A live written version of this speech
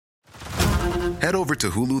Head over to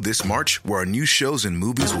Hulu this March, where our new shows and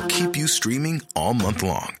movies will keep you streaming all month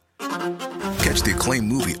long. Catch the acclaimed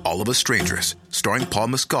movie All of Us Strangers, starring Paul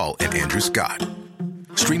Mescal and Andrew Scott.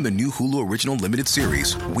 Stream the new Hulu original limited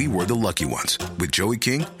series We Were the Lucky Ones with Joey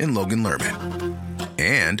King and Logan Lerman.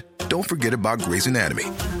 And don't forget about Grey's Anatomy.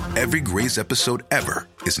 Every Grey's episode ever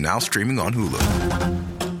is now streaming on Hulu.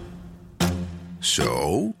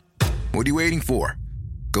 So, what are you waiting for?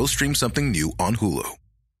 Go stream something new on Hulu.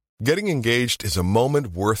 Getting engaged is a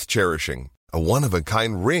moment worth cherishing. A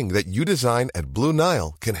one-of-a-kind ring that you design at Blue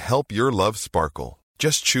Nile can help your love sparkle.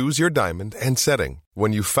 Just choose your diamond and setting.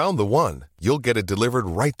 When you've found the one, you'll get it delivered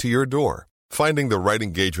right to your door. Finding the right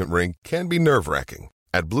engagement ring can be nerve-wracking.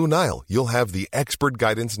 At Blue Nile, you'll have the expert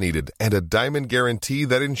guidance needed and a diamond guarantee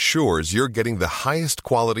that ensures you're getting the highest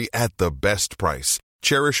quality at the best price.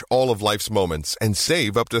 Cherish all of life's moments and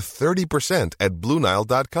save up to 30% at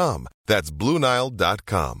BlueNile.com. That's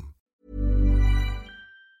BlueNile.com.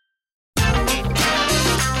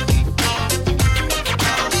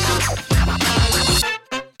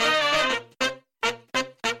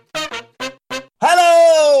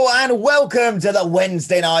 Hello and welcome to the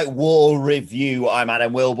Wednesday Night War Review. I'm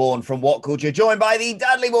Adam Wilborn from What Culture, joined by the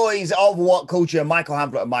Dudley Boys of What Culture, Michael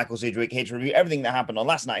Hamblett and Michael Sidgwick, here to review everything that happened on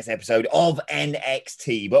last night's episode of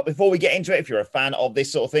NXT. But before we get into it, if you're a fan of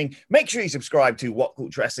this sort of thing, make sure you subscribe to What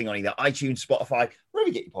Culture Wrestling on either iTunes, Spotify, wherever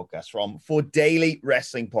you get your podcasts from, for daily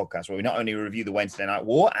wrestling podcasts, where we not only review the Wednesday Night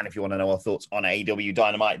War, and if you want to know our thoughts on AEW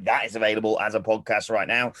Dynamite, that is available as a podcast right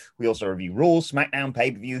now. We also review Raw, SmackDown,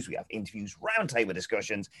 pay-per-views. We have interviews, roundtable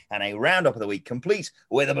discussions, and a roundup of the week, complete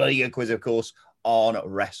with a bloody good quiz, of course, on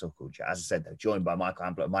Wrestle Culture. As I said, though, joined by Michael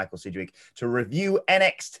Hamblett and Michael Sidgwick to review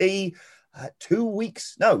NXT 2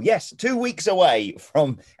 weeks away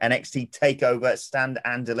from NXT TakeOver Stand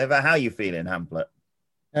and Deliver. How are you feeling, Hamblett?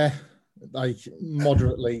 Like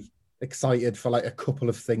moderately excited for like a couple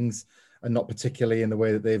of things, and not particularly in the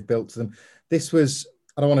way that they've built them. This was,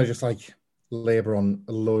 I don't want to just like labor on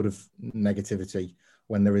a load of negativity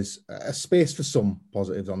when there is a space for some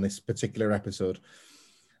positives on this particular episode.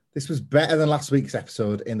 This was better than last week's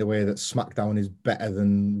episode in the way that SmackDown is better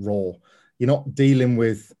than Raw. You're not dealing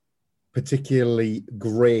with particularly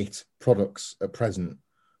great products at present,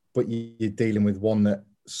 but you're dealing with one that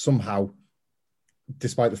somehow,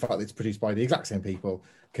 despite the fact that it's produced by the exact same people,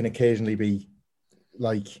 can occasionally be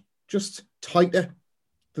like just tighter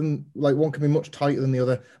than, like one can be much tighter than the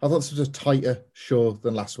other. I thought this was a tighter show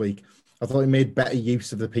than last week. I thought it made better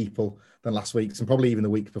use of the people than last week's and probably even the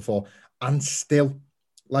week before. And still,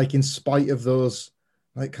 like in spite of those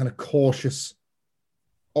like kind of cautious,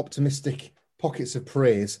 optimistic pockets of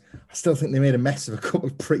praise, I still think they made a mess of a couple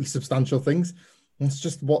of pretty substantial things. And it's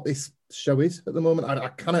just what this show is at the moment. I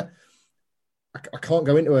can't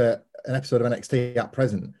go into an episode of NXT at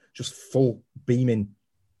present just full beaming,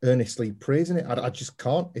 earnestly praising it. I just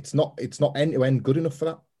can't. It's not end to end good enough for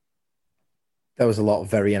that. There was a lot of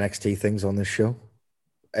very NXT things on this show,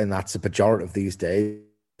 and that's a pejorative these days.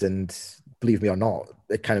 And believe me or not,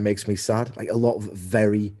 it kind of makes me sad. Like a lot of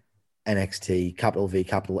very NXT, capital V,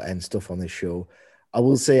 capital N stuff on this show. I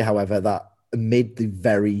will say, however, that amid the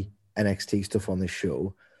very NXT stuff on this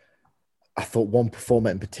show, I thought one performer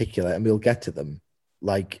in particular, and we'll get to them,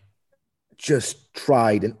 like just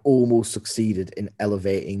tried and almost succeeded in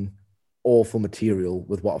elevating awful material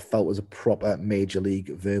with what I felt was a proper major league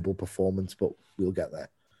verbal performance, but we'll get there.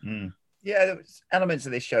 Yeah, there was elements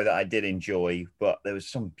of this show that I did enjoy, but there was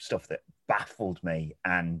some stuff that baffled me,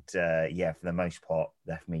 and for the most part,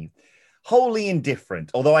 left me wholly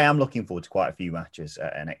indifferent. Although I am looking forward to quite a few matches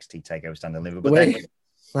at NXT TakeOver Stand and Deliver. But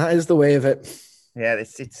that is the way of it. Yeah,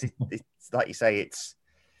 it's like you say, it's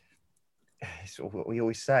what we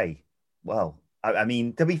always say. Well, I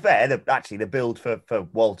mean, to be fair, the build for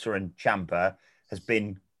Walter and Ciampa has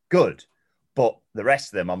been good, but the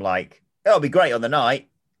rest of them, I'm like, it'll be great on the night.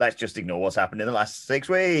 Let's just ignore what's happened in the last 6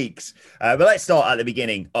 weeks. But let's start at the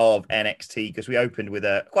beginning of NXT, because we opened with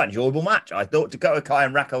a quite enjoyable match. I thought Dakota Kai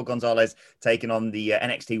and Raquel Gonzalez taking on the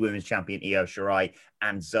NXT Women's Champion Io Shirai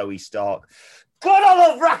and Zoe Stark. God, I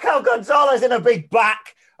love Raquel Gonzalez in a big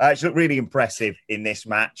back. She looked really impressive in this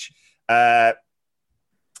match.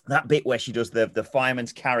 That bit where she does the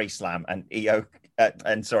fireman's carry slam and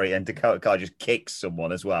Dakota Kai just kicks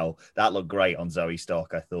someone as well. That looked great on Zoe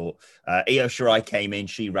Stark, I thought. Io Shirai came in.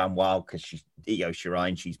 She ran wild because she's Io Shirai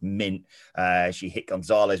and she's mint. She hit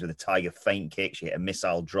Gonzalez with a tiger feint kick. She hit a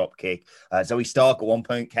missile drop kick. Zoe Stark at one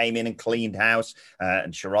point came in and cleaned house,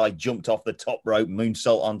 and Shirai jumped off the top rope,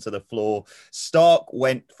 moonsault onto the floor. Stark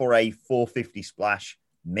went for a 450 splash,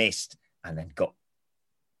 missed, and then got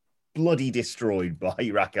bloody destroyed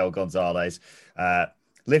by Raquel Gonzalez.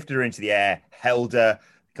 lifted her into the air, held her.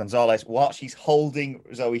 Gonzalez, while she's holding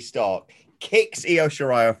Zoe Stark, kicks Io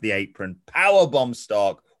Shirai off the apron, powerbomb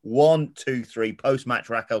Stark. 1, 2, 3. Post-match,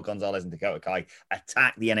 Raquel Gonzalez and Dakota Kai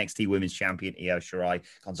attack the NXT Women's Champion Io Shirai.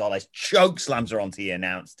 Gonzalez choke slams her onto the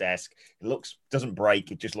announce desk. It doesn't break.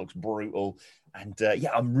 It just looks brutal. And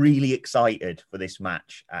I'm really excited for this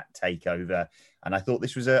match at Takeover. And I thought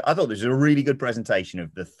this was a really good presentation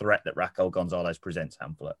of the threat that Raquel Gonzalez presents,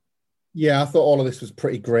 Hamlet. Yeah, I thought all of this was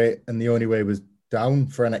pretty great, and the only way was down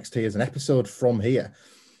for NXT as an episode from here.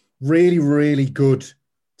 Really, really good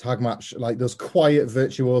tag match, like those quiet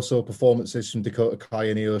virtuoso performances from Dakota Kai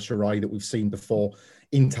and Io Shirai that we've seen before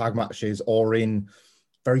in tag matches or in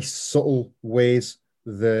very subtle ways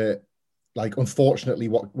that, like, unfortunately,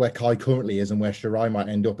 where Kai currently is and where Shirai might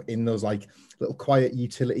end up in those like little quiet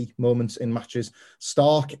utility moments in matches.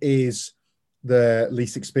 Stark is the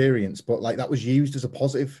least experienced, but like that was used as a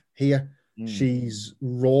positive here. She's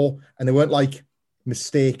raw, and they weren't like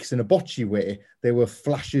mistakes in a botchy way. They were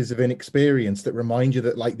flashes of inexperience that remind you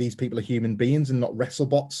that like these people are human beings and not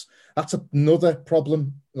WrestleBots. That's another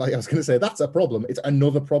problem. Like I was going to say, that's a problem. It's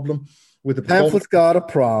another problem with the Pamphlet's got a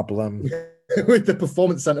problem with the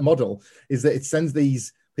Performance Center model, is that it sends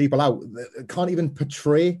these people out that can't even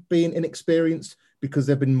portray being inexperienced because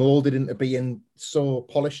they've been molded into being so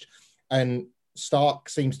polished. And Stark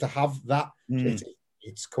seems to have that.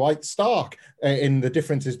 It's quite stark in the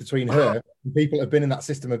differences between her and people that have been in that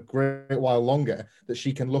system a great while longer, that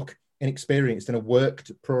she can look inexperienced in a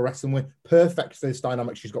worked pro wrestling way. Perfect for this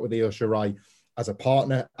dynamic she's got with Io Shirai as a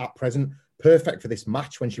partner at present. Perfect for this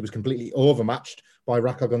match when she was completely overmatched by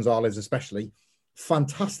Raquel Gonzalez, especially.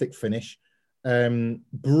 Fantastic finish.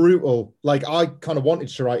 Brutal. Like, I kind of wanted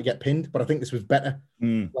Shirai to get pinned, but I think this was better.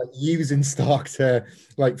 Like using Stark to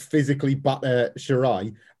like physically batter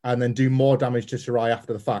Shirai and then do more damage to Shirai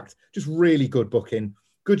after the fact. Just really good booking.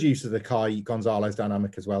 Good use of the Kai Gonzalez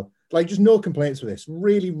dynamic as well. Like, just no complaints with this.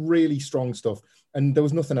 Really, really strong stuff. And there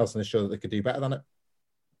was nothing else on the show that they could do better than it.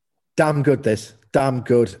 Damn good, this. Damn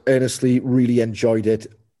good. Earnestly really enjoyed it.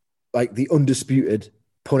 Like the undisputed,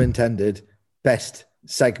 pun intended, best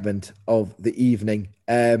segment of the evening.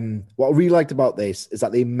 What I really liked about this is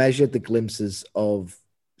that they measured the glimpses of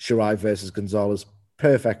Shirai versus Gonzalez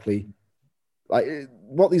perfectly. Like,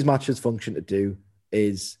 what these matches function to do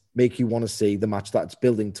is make you want to see the match that it's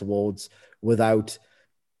building towards without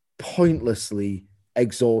pointlessly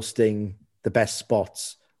exhausting the best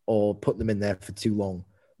spots or putting them in there for too long.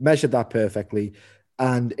 Measured that perfectly.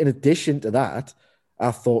 And in addition to that,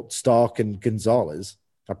 I thought Stark and Gonzalez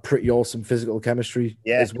had pretty awesome physical chemistry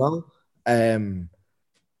as well.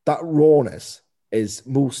 That rawness is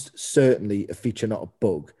most certainly a feature, not a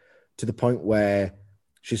bug, to the point where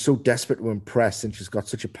she's so desperate to impress and she's got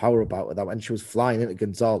such a power about her that when she was flying into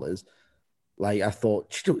Gonzalez, like, I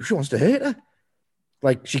thought she wants to hurt her.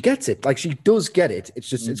 Like, she gets it. Like, she does get it. It's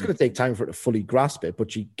just, it's going to take time for her to fully grasp it,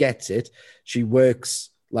 but she gets it. She works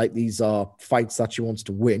like these are fights that she wants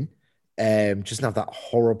to win. Just have that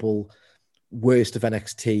horrible worst of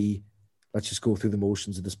NXT. Let's just go through the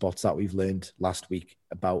motions of the spots that we've learned last week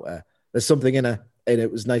about her. There's something in her, and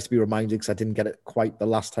it was nice to be reminded because I didn't get it quite the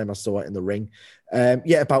last time I saw it in the ring.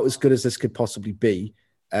 About as good as this could possibly be.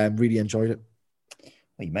 Really enjoyed it.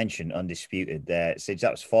 Well, you mentioned Undisputed there, Sid.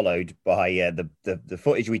 That was followed by the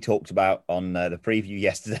footage we talked about on the preview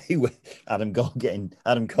yesterday with Adam Cole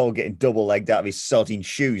getting double-legged out of his sodding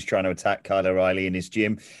shoes trying to attack Kyle O'Reilly in his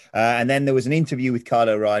gym. And then there was an interview with Kyle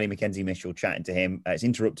O'Reilly, Mackenzie Mitchell chatting to him. It's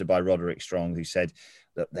interrupted by Roderick Strong, who said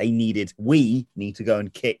that we need to go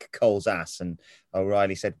and kick Cole's ass. And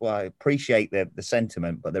O'Reilly said, well, I appreciate the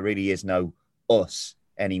sentiment, but there really is no us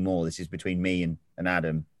anymore. This is between me and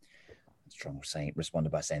Adam. Strong responded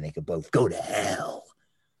by saying they could both go to hell.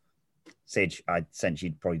 Sige, I sense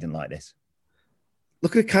you probably didn't like this.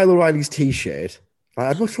 Look at Kyle O'Reilly's t-shirt.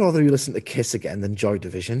 I'd much rather you listen to Kiss again than Joy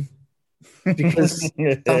Division, because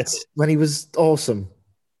that's when he was awesome.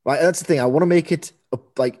 Right, that's the thing. I want to make it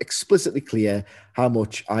like explicitly clear how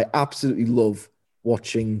much I absolutely love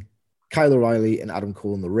watching Kyle O'Reilly and Adam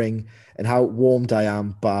Cole in the ring, and how warmed I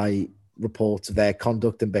am by reports of their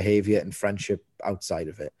conduct and behavior and friendship outside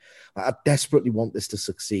of it. I desperately want this to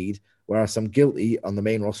succeed, whereas I'm guilty on the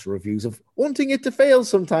main roster reviews of wanting it to fail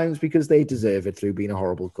sometimes because they deserve it through being a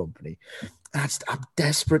horrible company. I'm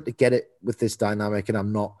desperate to get it with this dynamic, and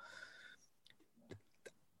I'm not.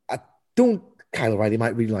 Kyle O'Reilly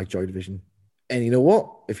might really like Joy Division. And you know what?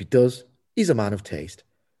 If he does, he's a man of taste.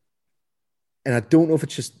 And I don't know if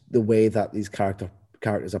it's just the way that these characters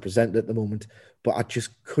are presented at the moment, but I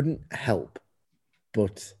just couldn't help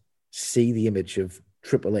but see the image of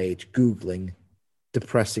Triple H Googling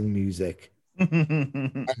depressing music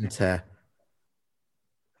Enter.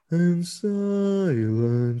 And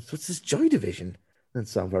silence. What's this Joy Division? Doesn't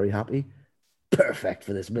sound very happy. Perfect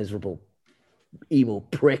for this miserable emo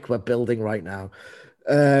prick we're building right now.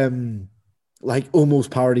 Like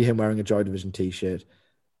almost parody him wearing a Joy Division t-shirt.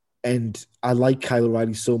 And I like Kyle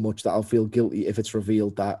O'Reilly so much that I'll feel guilty if it's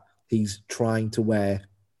revealed that he's trying to wear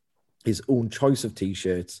his own choice of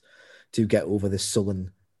t-shirts to get over this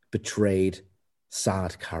sullen, betrayed,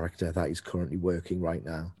 sad character that he's currently working right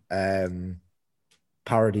now.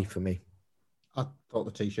 Parody for me. I thought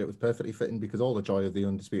the t-shirt was perfectly fitting because all the joy of the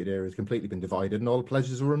Undisputed Era has completely been divided and all the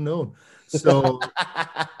pleasures are unknown. So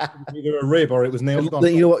either a rib or it was nailed on.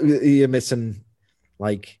 You know what you're missing?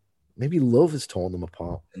 Like, maybe love has torn them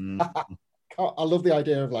apart. I love the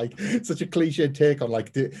idea of like such a cliche take on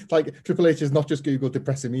like Triple H has not just Googled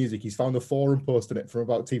depressing music. He's found a forum post in it from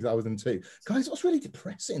about 2002. Guys, what's really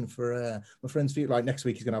depressing for my friend's feet? Like next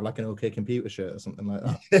week he's gonna have like an OK Computer shirt or something like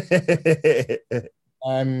that.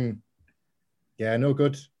 Yeah, no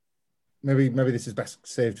good. Maybe this is best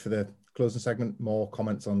saved for the closing segment. More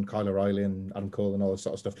comments on Kyle O'Reilly and Adam Cole and all this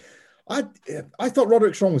sort of stuff. I thought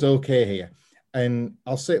Roderick Strong was okay here. And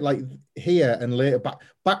I'll say like here and later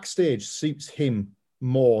backstage suits him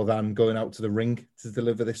more than going out to the ring to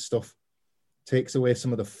deliver this stuff. Takes away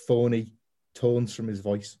some of the phony tones from his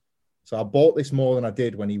voice. So I bought this more than I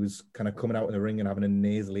did when he was kind of coming out in the ring and having a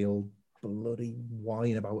nasally old bloody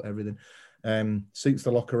whine about everything. Suits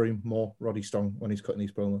the locker room more, Roddy Strong, when he's cutting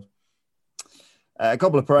these promos. A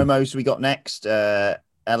couple of promos we got next.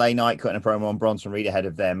 LA Knight cutting a promo on Bronson Reed ahead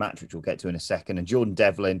of their match, which we'll get to in a second. And Jordan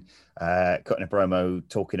Devlin cutting a promo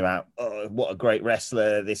talking about what a great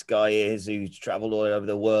wrestler this guy is, who's traveled all over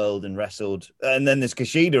the world and wrestled. And then there's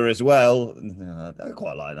Kushida as well. I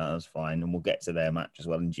quite like that. That's fine. And we'll get to their match as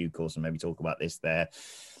well in due course and maybe talk about this there.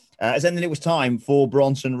 And then it was time for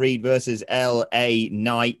Bronson Reed versus LA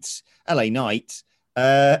Knight. LA Knight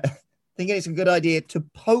thinking it's a good idea to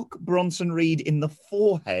poke Bronson Reed in the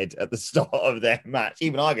forehead at the start of their match.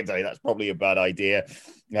 Even I can tell you that's probably a bad idea.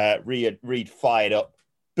 Reed fired up,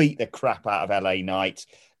 beat the crap out of LA Knight.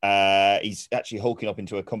 He's actually hulking up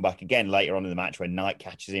into a comeback again later on in the match when Knight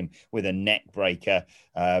catches him with a neck breaker.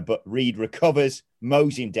 But Reed recovers,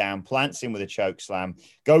 mows him down, plants him with a choke slam,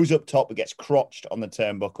 goes up top but gets crotched on the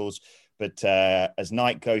turnbuckles. But as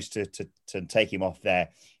Knight goes to take him off there,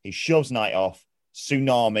 he shoves Knight off.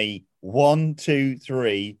 Tsunami, 1, 2,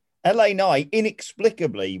 3. LA Knight,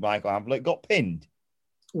 inexplicably, Michael Hamlet, got pinned.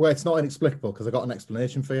 Well, it's not inexplicable because I got an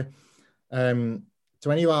explanation for you.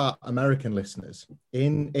 To any of our American listeners,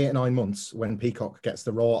 in 8 or 9 months, when Peacock gets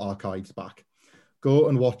the Raw archives back, go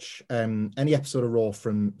and watch any episode of Raw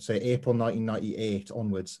from, say, April 1998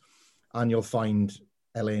 onwards, and you'll find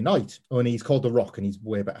LA Knight. Only he's called The Rock, and he's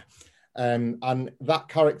way better. And that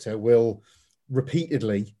character will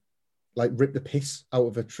repeatedly like rip the piss out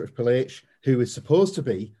of a Triple H who is supposed to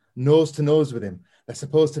be nose to nose with him. They're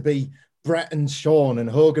supposed to be Brett and Shawn and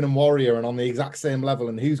Hogan and Warrior and on the exact same level,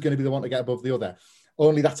 and who's going to be the one to get above the other.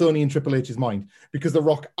 That's only in Triple H's mind, because The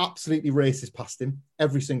Rock absolutely races past him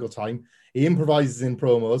every single time. He improvises in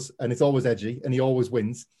promos and it's always edgy and he always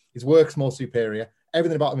wins. His work's more superior.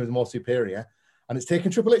 Everything about him is more superior. And it's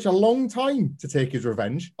taken Triple H a long time to take his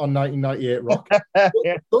revenge on 1998 Rock. But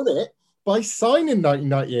he's done it by signing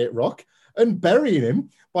 1998 Rock and burying him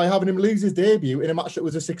by having him lose his debut in a match that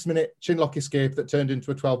was a 6-minute chinlock escape that turned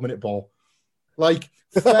into a 12-minute ball. Like,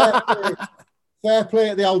 fair play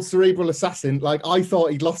at the old cerebral assassin. Like, I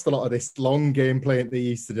thought he'd lost a lot of this long game playing that he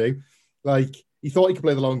used to do. Like, he thought he could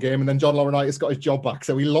play the long game, and then John Laurinaitis got his job back,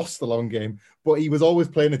 so he lost the long game. But he was always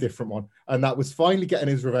playing a different one, and that was finally getting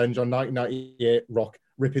his revenge on 1998 Rock,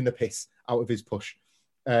 ripping the piss out of his push.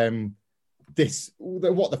 Was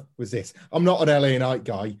this? I'm not an LA Knight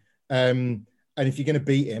guy. And if you're going to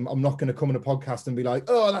beat him, I'm not going to come on a podcast and be like,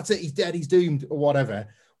 oh, that's it, he's dead, he's doomed, or whatever.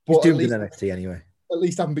 But he's doomed in NXT anyway. At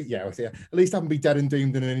least I haven't be dead and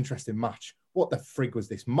doomed in an interesting match. What the frig was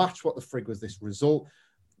this match? What the frig was this result?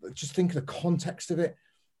 Just think of the context of it.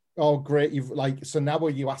 Oh, great. So now are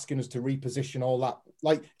you asking us to reposition all that?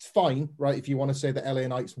 Like, it's fine, right? If you want to say that LA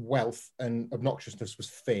Knight's wealth and obnoxiousness was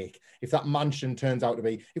fake, if that mansion turns out to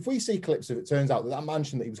be, if we see clips of it, turns out that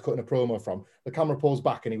mansion that he was cutting a promo from, the camera pulls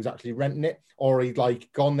back and he was actually renting it, or he'd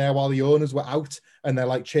like gone there while the owners were out and they're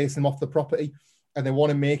like chasing him off the property and they want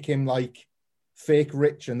to make him like fake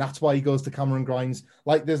rich. And that's why he goes to Cameron Grimes.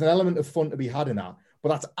 Like, there's an element of fun to be had in that, but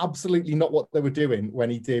that's absolutely not what they were doing when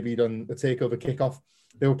he debuted on the TakeOver Kickoff.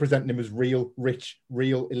 They were presenting him as real rich,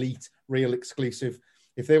 real elite, real exclusive.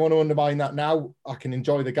 If they want to undermine that now, I can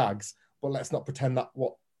enjoy the gags, but let's not pretend that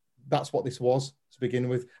that's what this was to begin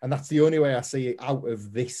with. And that's the only way I see it out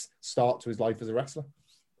of this start to his life as a wrestler.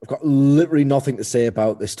 I've got literally nothing to say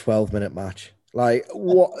about this 12-minute match. Like,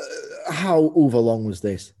 what? How overlong was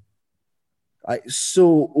this? Like,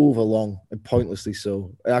 so overlong and pointlessly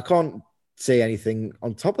so. I can't say anything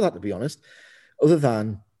on top of that, to be honest, other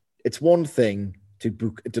than it's one thing to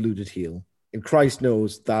book a deluded heel. And Christ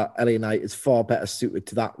knows that LA Knight is far better suited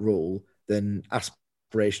to that role than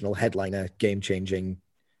aspirational headliner, game-changing,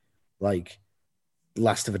 like,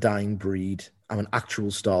 last of a dying breed. I'm an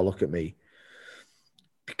actual star, look at me.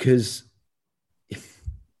 Because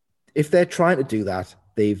if they're trying to do that,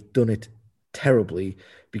 they've done it terribly,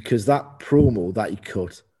 because that promo that he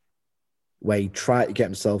cut where he tried to get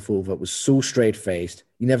himself over was so straight-faced.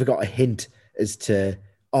 You never got a hint as to,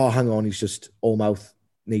 oh, hang on, he's just all-mouth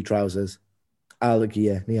knee trousers,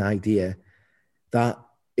 alligator, knee idea, that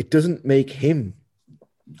it doesn't make him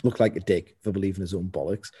look like a dick for believing his own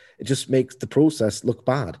bollocks. It just makes the process look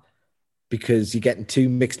bad, because you're getting two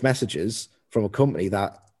mixed messages from a company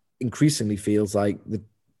that increasingly feels like they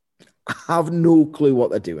have no clue what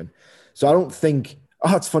they're doing. So I don't think,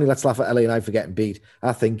 oh, it's funny, let's laugh at LA Knight for getting beat.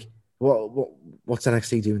 I think, what's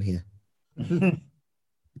NXT doing here?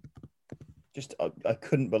 Just, I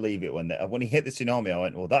couldn't believe it when he hit the tsunami. I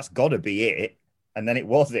went, well, that's got to be it. And then it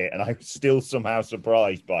was it. And I was still somehow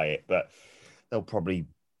surprised by it. But they'll probably...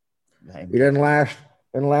 He didn't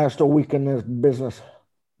last a week in this business.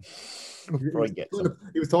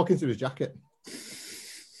 He was talking through his jacket.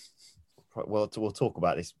 Well, we'll talk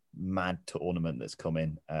about this mad tournament that's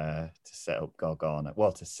coming to set up Gargano.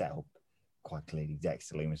 Well, to set up quite clearly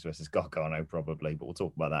Dexter Lumis versus Gargano, probably, but we'll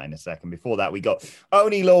talk about that in a second. Before that, we got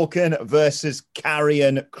Oney Lorcan versus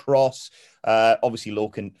Karrion Kross. Obviously,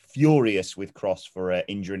 Lorcan furious with Kross for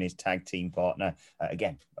injuring his tag team partner.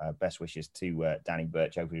 Again, best wishes to Danny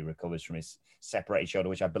Burch. Hopefully he recovers from his separated shoulder,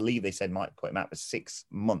 which I believe they said might put him out for 6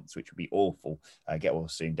 months, which would be awful. Get well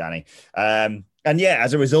soon, Danny. And yeah,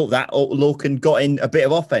 as a result of that, Lorcan got in a bit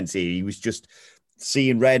of offense here. He was just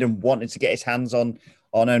seeing red and wanted to get his hands on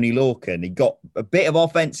Oney Lorcan. He got a bit of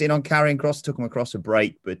offense in on Karrion Kross, took him across a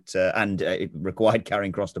break, but it required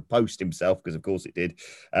Karrion Kross to post himself, because of course it did.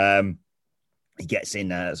 He gets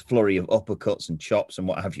in a flurry of uppercuts and chops and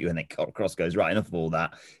what have you, and then Kross goes right enough for all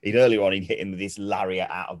that. Earlier on, he'd hit him with this lariat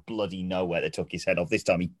out of bloody nowhere that took his head off. This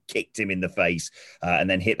time he kicked him in the face and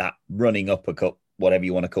then hit that running uppercut, whatever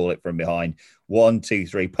you want to call it, from behind. 1, 2,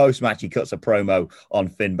 3. Post-match, he cuts a promo on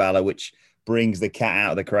Finn Balor, which brings the cat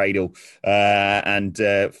out of the cradle. And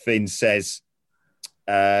Finn says...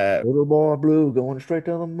 Little boy blue going straight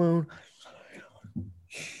to the moon.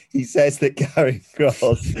 He says that Karrion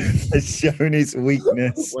Kross has shown his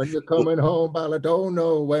weakness. When you're coming home, Balor, don't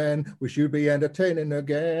know when. We should be entertaining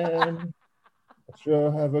again.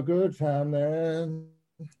 Sure have a good time then.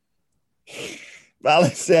 Balor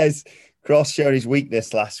says Kross showed his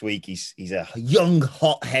weakness last week. He's a young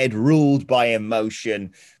hothead ruled by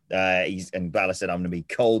emotion. And Balor said, I'm going to be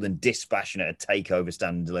cold and dispassionate at TakeOver,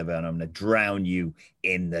 Stand and Deliver, and I'm going to drown you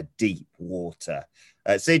in the deep water.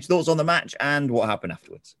 Sage, thoughts on the match and what happened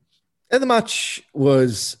afterwards? And the match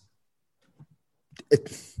was...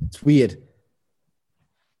 It's weird.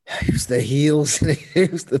 It was the heels and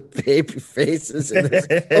it was the baby faces in this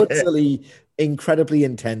utterly incredibly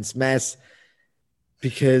intense mess,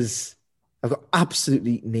 because I've got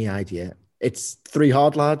absolutely no idea. It's 3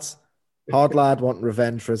 hard lads. Hard lad wanting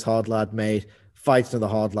revenge for his hard lad mate, fights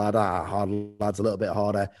another hard lad. Hard lad's a little bit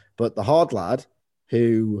harder. But the hard lad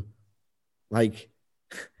who, like,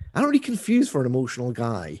 I'm really confused for an emotional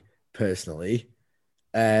guy, personally,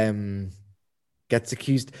 gets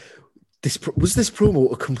accused. Was this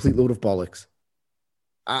promo a complete load of bollocks?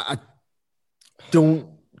 I don't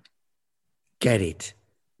get it.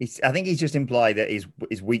 I think he's just implied that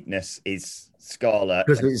his weakness is Scarlett.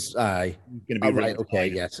 Because it's going to be right. Okay,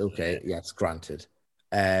 yes, granted.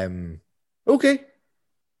 Okay,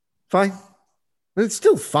 fine. But it's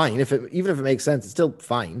still fine even if it makes sense. It's still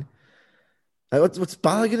fine. Like, what's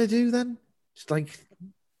Balor gonna do then? Just like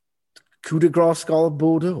coup de grace, Scarlett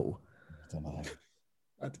Bordeaux. I don't know.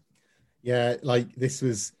 Yeah, like this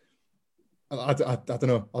was. I don't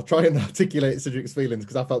know. I'll try and articulate Cedric's feelings,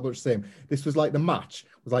 because I felt much the same. This was like the match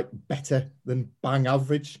was like better than bang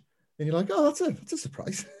average, and you're like, oh, that's a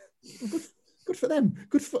surprise. Good for them.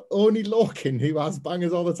 Good for Oney Lorcan, who has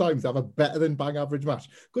bangers all the time, to have a better than bang average match.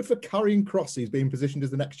 Good for Karrion Kross, who's being positioned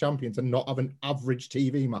as the next champion, to not have an average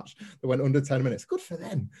TV match that went under 10 minutes. Good for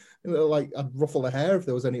them. You know, like, I'd ruffle the hair if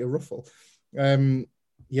there was any to ruffle.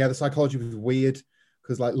 Yeah, the psychology was weird,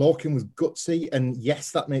 because like Lorcan was gutsy, and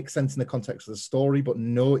yes, that makes sense in the context of the story, but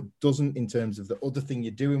no, it doesn't in terms of the other thing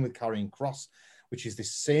you're doing with Karrion Kross, which is the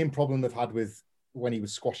same problem they've had with when he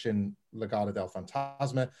was squashing Legado del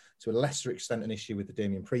Fantasma, to a lesser extent an issue with the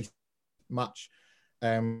Damian Priest match.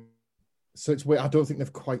 So it's weird. I don't think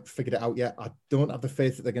they've quite figured it out yet. I don't have the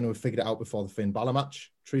faith that they're going to have figured it out before the Finn Balor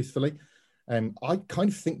match, truthfully. I kind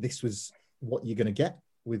of think this was what you're going to get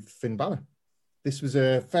with Finn Balor. This was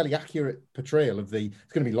a fairly accurate portrayal of it's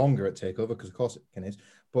going to be longer at TakeOver, because of course it is,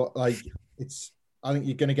 but like I think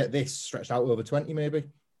you're going to get this stretched out over 20 maybe,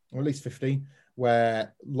 or at least 15,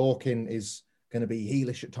 where Lorcan is going to be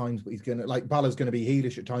heelish at times, but Balor's going to be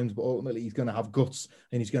heelish at times, but ultimately he's going to have guts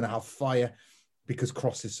and he's going to have fire, because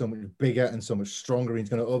Cross is so much bigger and so much stronger. He's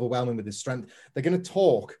going to overwhelm him with his strength. They're going to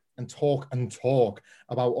talk and talk and talk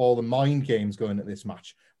about all the mind games going at this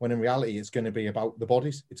match, when in reality it's going to be about the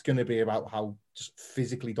bodies. It's going to be about how just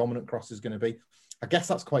physically dominant Cross is going to be. I guess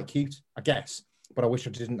that's quite cute, but I wish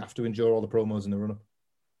I didn't have to endure all the promos in the run-up.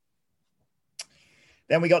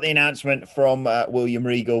 Then we got the announcement from William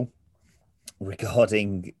Regal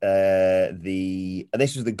regarding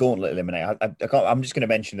this was the Gauntlet Eliminator. I'm just going to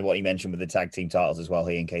mention what he mentioned with the tag team titles as well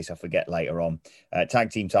here, in case I forget later on.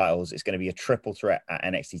 Tag team titles, it's going to be a triple threat at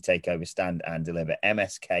NXT TakeOver Stand and Deliver.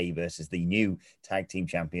 MSK versus the new tag team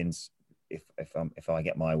champions, if I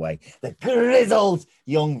get my way, the grizzled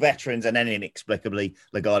young veterans, and then inexplicably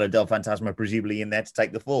Legado del Fantasma presumably in there to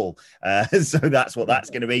take the fall. So that's what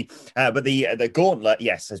that's going to be. But the Gauntlet,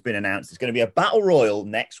 yes, has been announced. It's going to be a battle royal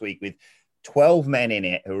next week with 12 men in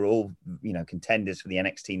it who are all, contenders for the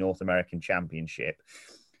NXT North American Championship.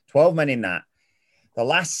 12 men in that. The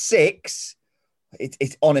last 6,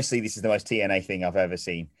 it's honestly, this is the most TNA thing I've ever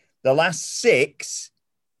seen. The last 6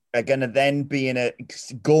 are going to then be in a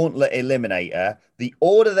Gauntlet Eliminator. The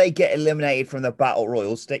order they get eliminated from the Battle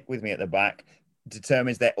Royal, stick with me at the back,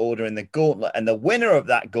 determines their order in the Gauntlet. And the winner of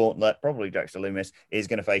that Gauntlet, probably Dexter Lumis, is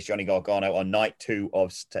going to face Johnny Gargano on night 2 of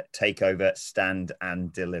TakeOver Stand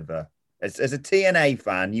and Deliver. As a TNA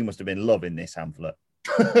fan, you must have been loving this, Hamlet.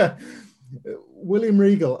 William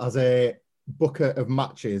Regal, as a booker of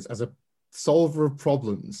matches, as a solver of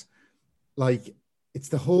problems, like, it's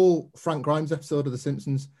the whole Frank Grimes episode of The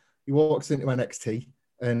Simpsons. He walks into NXT,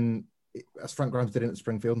 and as Frank Grimes did in at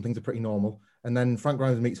Springfield, and things are pretty normal. And then Frank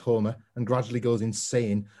Grimes meets Homer and gradually goes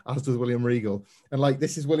insane, as does William Regal. And like,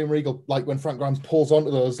 this is William Regal, like when Frank Grimes pulls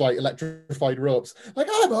onto those like electrified ropes, like,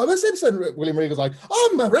 I'm Homer Simpson. William Regal's like,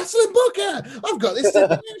 I'm a wrestling booker. I've got this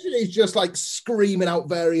stipulation. He's just like screaming out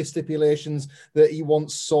various stipulations that he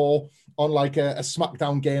once saw on like a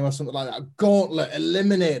SmackDown game or something like that. Gauntlet,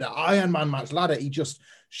 Eliminator, Iron Man match, ladder. He just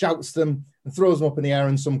shouts them and throws them up in the air,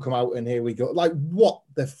 and some come out, and here we go. Like, what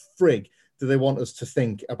the frig do they want us to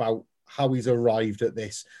think about how he's arrived at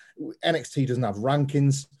this? NXT doesn't have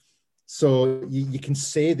rankings, so you can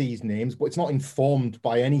say these names, but it's not informed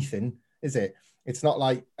by anything, is it? It's not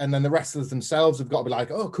like, and then the wrestlers themselves have got to be like,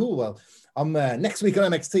 oh, cool, well, I'm next week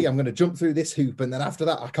on NXT, I'm going to jump through this hoop, and then after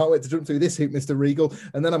that, I can't wait to jump through this hoop, Mr. Regal,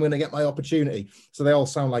 and then I'm going to get my opportunity. So they all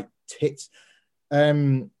sound like tits.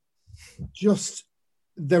 Just,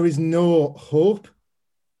 there is no hope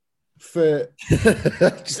for...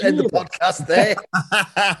 Just end the podcast there.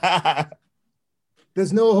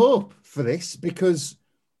 There's no hope for this, because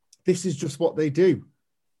this is just what they do.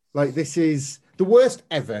 Like, this is the worst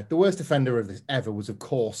ever. The worst offender of this ever was, of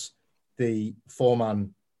course, the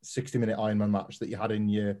 4-man 60-minute Iron Man match that you had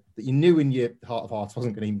that you knew in your heart of hearts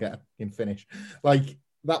wasn't going to even get him finished. Like,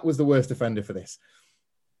 that was the worst offender for this.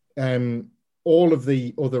 All of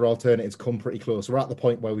the other alternatives come pretty close. We're at the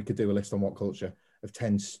point where we could do a list on What Culture of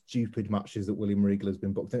 10 stupid matches that William Regal has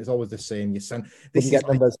been booked, and it's always the same. This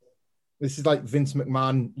is like Vince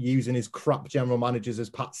McMahon using his crap general managers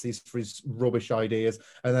as patsies for his rubbish ideas,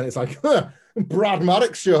 and then it's like, Brad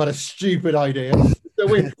Maddox sure had a stupid idea.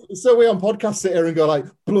 So we on podcast sit here and go like,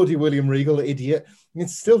 bloody William Regal, idiot. And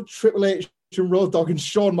it's still Triple H and Road Dogg and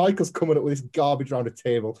Shawn Michaels coming up with this garbage around a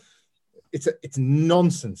table. It's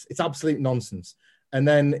nonsense. It's absolute nonsense. And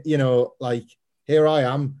then, like, here I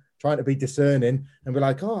am trying to be discerning and be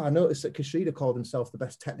like, oh, I noticed that Kushida called himself the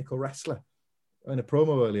best technical wrestler in a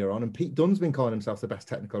promo earlier on, and Pete Dunne's been calling himself the best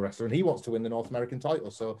technical wrestler, and he wants to win the North American title.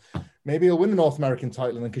 So maybe he'll win the North American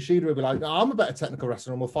title, and then Kushida will be like, no, I'm a better technical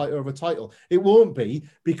wrestler, and we'll fight over a title. It won't be,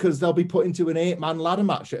 because they'll be put into an 8-man ladder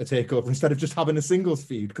match at a takeover instead of just having a singles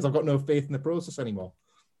feud, because I've got no faith in the process anymore.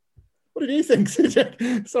 What did you think,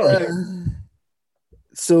 CJ? Sorry.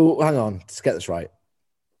 So hang on, let's get this right,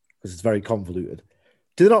 because it's very convoluted.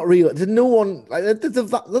 Did no one,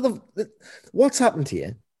 what's happened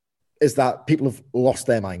here is that people have lost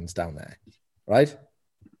their minds down there, right?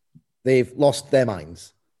 They've lost their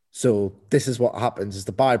minds. So this is what happens, is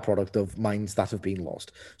the byproduct of minds that have been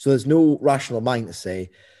lost. So there's no rational mind to say,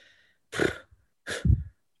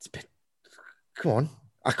 It's a bit... Come on.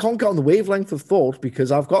 I can't get on the wavelength of thought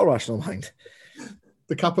because I've got a rational mind.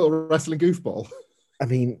 The Capital Wrestling goofball. I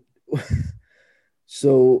mean,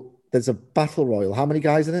 so there's a battle royal. How many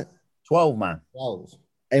guys in it? 12, man. 12.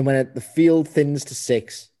 And when the field thins to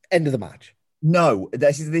 6, end of the match. No,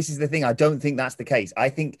 this is the thing. I don't think that's the case. I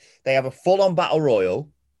think they have a full-on battle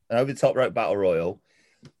royal, an over-the-top rope battle royal,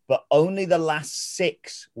 but only the last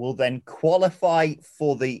 6 will then qualify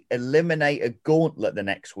for the Eliminator Gauntlet the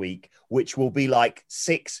next week, which will be like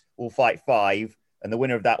 6 will fight 5, and the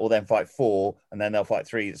winner of that will then fight 4, and then they'll fight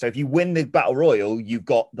 3. So if you win the battle royal, you've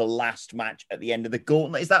got the last match at the end of the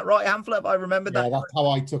gauntlet. Is that right, Hamflett? Have I remembered that? Yeah, that's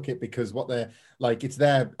how I took it, because what they're like, it's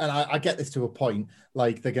there, and I get this to a point.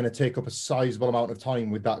 Like, they're going to take up a sizable amount of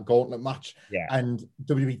time with that gauntlet match. Yeah. And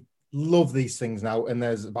WWE love these things now, and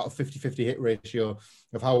there's about a 50-50 hit ratio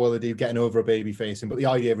of how well they do getting over a baby facing. But the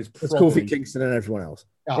idea is it's Kofi Kingston and everyone else.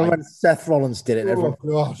 When Seth Rollins did it, everyone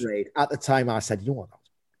was great. At the time, I said, you know what?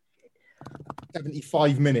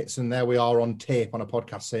 75 minutes, and there we are on tape on a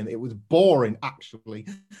podcast saying that it was boring, actually.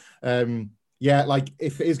 Yeah, like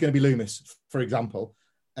if it is going to be Loomis, for example,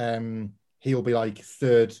 he'll be like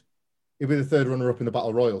third. He'll be the third runner-up in the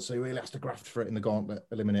Battle Royal, so he really has to graft for it in the Gauntlet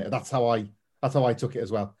Eliminator. That's how I took it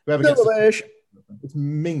as well. Whoever gets rubbish. It's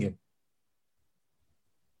minging.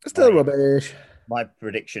 Still rubbish. My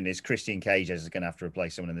prediction is Christian Cage is going to have to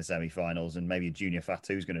replace someone in the semi-finals, and maybe Junior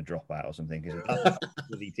Fatu is going to drop out or something, because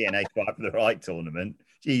the TNA fight for the right tournament.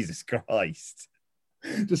 Jesus Christ.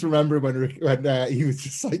 Just remember when he was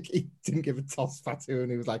just like, he didn't give a toss Fatu,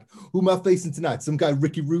 and he was like, who am I facing tonight? Some guy,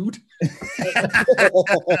 Ricky Rude? I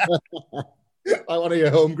want to hear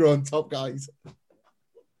homegrown top guys.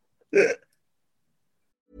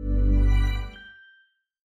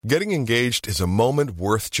 Getting engaged is a moment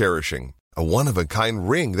worth cherishing. A one-of-a-kind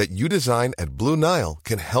ring that you design at Blue Nile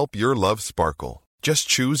can help your love sparkle. Just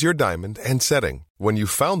choose your diamond and setting. When you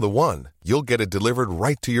found the one, you'll get it delivered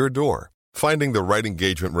right to your door. Finding the right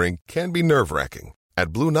engagement ring can be nerve-wracking.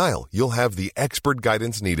 At Blue Nile, you'll have the expert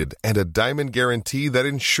guidance needed and a diamond guarantee that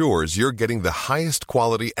ensures you're getting the highest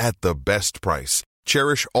quality at the best price.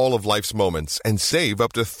 Cherish all of life's moments and save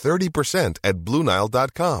up to 30% at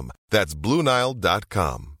BlueNile.com. That's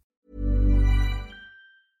BlueNile.com.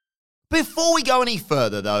 Before we go any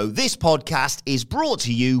further, though, this podcast is brought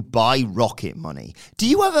to you by Rocket Money. Do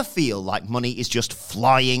you ever feel like money is just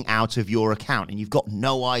flying out of your account and you've got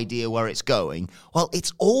no idea where it's going? Well,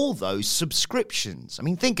 it's all those subscriptions. I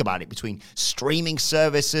mean, think about it. Between streaming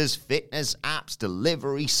services, fitness apps,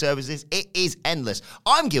 delivery services, it is endless.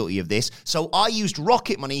 I'm guilty of this, so I used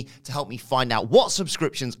Rocket Money to help me find out what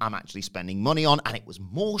subscriptions I'm actually spending money on, and it was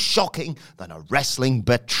more shocking than a wrestling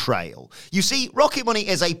betrayal. You see, Rocket Money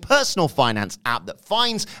is a personal finance app that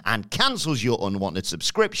finds and cancels your unwanted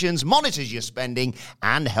subscriptions, monitors your spending,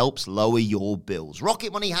 and helps lower your bills.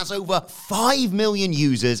 Rocket Money has over 5 million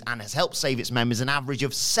users and has helped save its members an average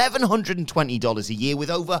of $720 a year, with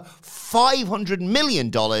over $500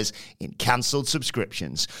 million in cancelled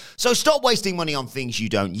subscriptions. So stop wasting money on things you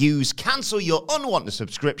don't use. Cancel your unwanted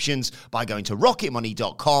subscriptions by going to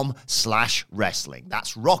rocketmoney.com/wrestling.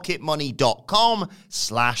 That's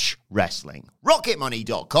rocketmoney.com/wrestling.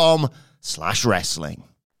 rocketmoney.com/wrestling.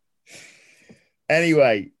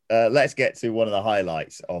 Anyway, let's get to one of the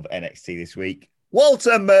highlights of NXT this week.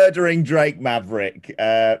 Walter murdering Drake Maverick.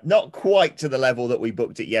 Not quite to the level that we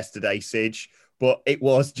booked it yesterday, Sidge, but it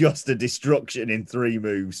was just a destruction in 3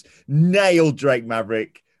 moves. Nailed Drake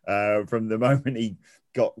Maverick from the moment he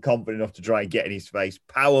got confident enough to try and get in his face.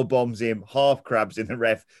 Power bombs him, half crabs in. The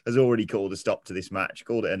ref has already called a stop to this match,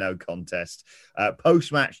 called it a no contest.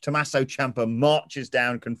 Post-match, Tommaso Ciampa marches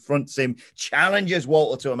down, confronts him, challenges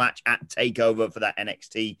Walter to a match at TakeOver for that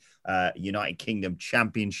NXT United Kingdom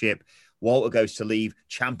Championship. Walter goes to leave.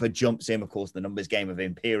 Ciampa jumps him. Of course, the numbers game of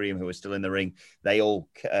Imperium, who are still in the ring. They all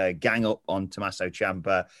gang up on Tommaso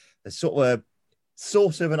Ciampa. There's sort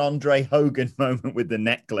of an Andre Hogan moment with the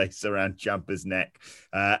necklace around Ciampa's neck.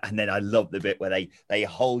 And then I love the bit where they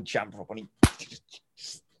hold Ciampa up and he just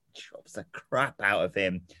chops the crap out of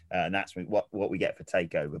him. And that's what we get for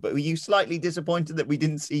TakeOver. But were you slightly disappointed that we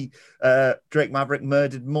didn't see Drake Maverick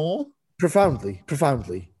murdered more? Profoundly.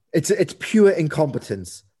 It's pure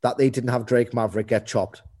incompetence that they didn't have Drake Maverick get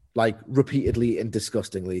chopped, like, repeatedly and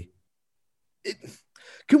disgustingly.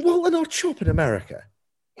 Can Walter not chop in America?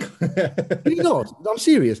 Can he not? I'm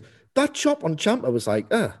serious. That chop on Ciampa was like,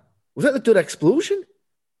 was that the Dud explosion?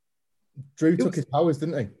 Drew took his powers,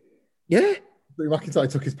 didn't he? Yeah. Drew McIntyre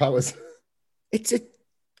took his powers. It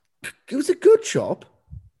was a good chop,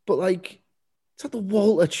 but like, it's not the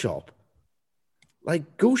Walter chop.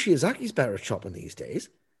 Like, Go Shiozaki's better at chopping these days.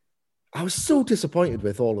 I was so disappointed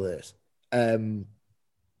with all of this.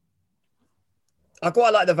 I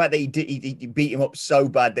quite like the fact that he beat him up so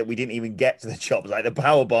bad that we didn't even get to the chops, like the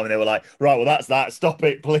power bomb. And they were like, right, well, that's that. Stop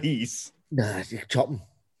it, please. Nah, chop him.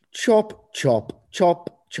 Chop, chop,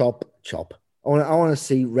 chop, chop, chop. I want to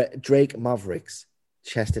see Drake Maverick's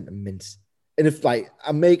chest into mince. And if, like,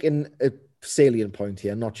 I'm making a salient point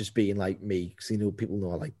here, not just being like me, because people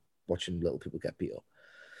know I like watching little people get beat up.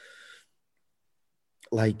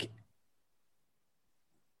 Like,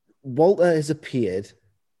 Walter has appeared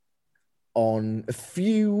on a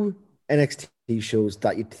few NXT shows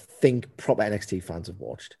that you'd think proper NXT fans have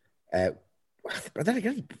watched. But then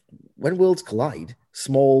again, when worlds collide,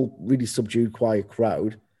 small, really subdued, quiet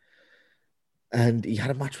crowd, and he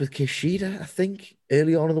had a match with Kushida, I think,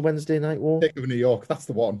 early on in the Wednesday Night War. Takeover New York, that's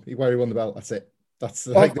the one where he won the belt. That's it. That's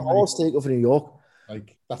like the horse Takeover New York.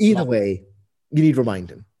 Like either way, you need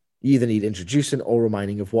reminding. You either need introducing or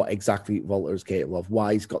reminding of what exactly Walter is capable of,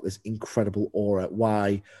 why he's got this incredible aura,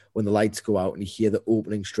 why when the lights go out and you hear the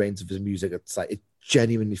opening strains of his music, it's like it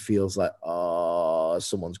genuinely feels like, oh,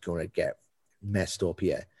 someone's going to get messed up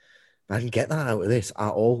here. I didn't get that out of this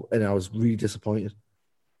at all, and I was really disappointed.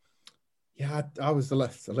 Yeah, I was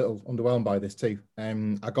left a little underwhelmed by this too.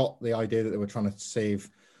 I got the idea that they were trying to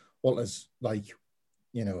save Walter's, like,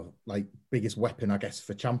 biggest weapon, I guess,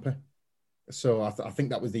 for Ciampa. So I think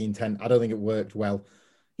that was the intent. I don't think it worked well.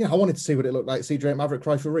 I wanted to see what it looked like. See Drake Maverick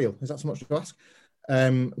cry for real. Is that so much to ask?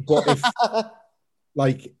 But if,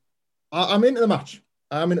 like, I'm into the match.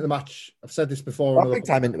 I'm into the match. I've said this before. Big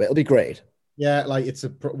time into it. It'll be great. Yeah, like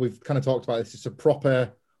we've kind of talked about this. It's a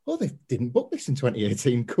proper. Oh, they didn't book this in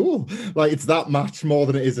 2018. Cool. Like, it's that match more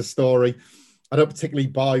than it is a story. I don't particularly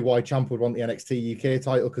buy why Ciampa would want the NXT UK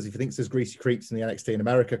title, because if he thinks there's greasy creeps in the NXT in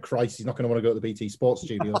America, Christ, he's not going to want to go to the BT Sports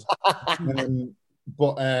Studios.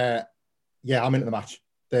 Yeah, I'm into the match.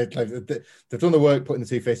 They've done the work putting the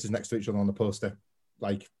two faces next to each other on the poster.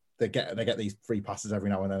 Like, they get these free passes every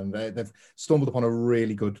now and then. They've stumbled upon a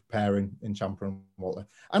really good pairing in Ciampa and Walter.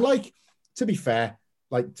 And, like, to be fair,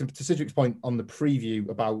 like, to Cedric's point on the preview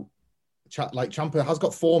about, like, Ciampa has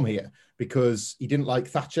got form here because he didn't like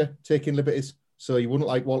Thatcher taking liberties. So he wouldn't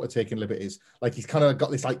like Walter taking liberties. Like, he's kind of got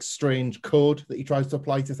this, like, strange code that he tries to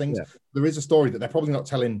apply to things. Yeah. There is a story that they're probably not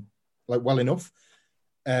telling, like, well enough.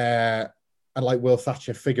 And, like, will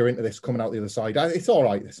Thatcher figure into this coming out the other side? It's all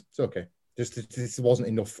right. It's okay. Just this wasn't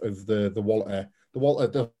enough of the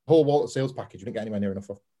whole Walter sales package. We didn't get anywhere near enough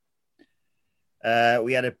of.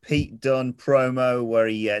 We had a Pete Dunne promo where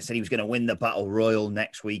he said he was going to win the Battle Royal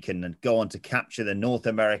next week and go on to capture the North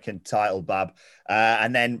American title, Bab.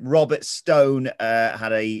 And then Robert Stone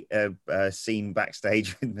had a scene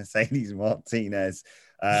backstage with Mercedes Martinez.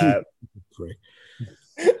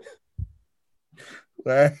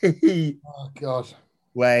 Where he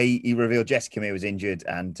revealed Jessica Mir was injured,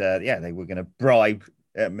 and they were going to bribe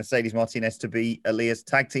Mercedes Martinez to be Aaliyah's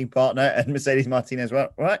tag team partner, and Mercedes Martinez went,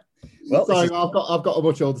 right. Well, sorry, I've got a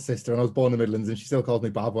much older sister, and I was born in the Midlands, and she still calls me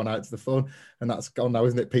Bab when I answer the phone, and that's gone now,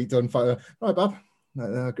 isn't it? Pete Dunne, right, Bab, great,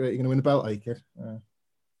 you're going to win the belt, are you, kid?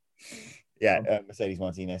 Mercedes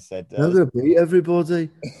Martinez said, "I'm going to beat everybody."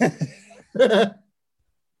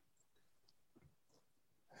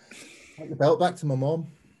 Take the belt back to my mom.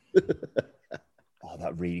 Oh,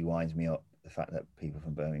 that really winds me up. The fact that people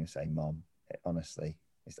from Birmingham say "mom." Honestly,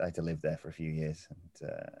 I had to live there for a few years. And,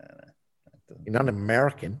 you're not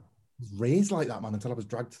American. I was raised like that, man, until I was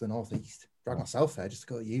dragged to the northeast. Dragged myself there just to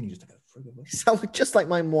go to uni, just to go through the. You sound just like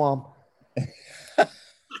my mom.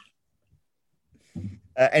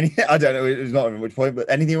 I don't know. It's not at which point, but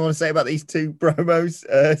anything you want to say about these two promos,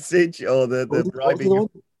 Sidge, or the bribing?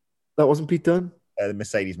 That wasn't Pete Dunne. The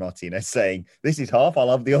Mercedes Martinez saying, "This is half.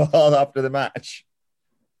 I'll have the other after the match."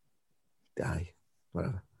 Die,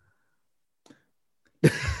 whatever.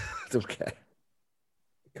 Okay.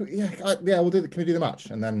 We'll do. Can we do the match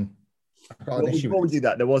and then? Before we do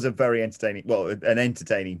that, there was an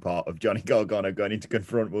entertaining part of Johnny Gargano going in to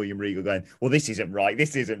confront William Regal, going, "Well, this isn't right.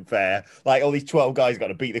 This isn't fair. Like, all these 12 guys got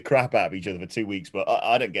to beat the crap out of each other for 2 weeks, but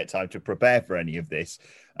I don't get time to prepare for any of this."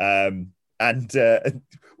 And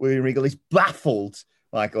William Regal is baffled,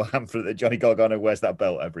 Michael Hamflett, that Johnny Gargano wears that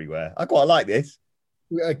belt everywhere. I quite like this.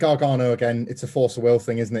 Gargano again, it's a force of will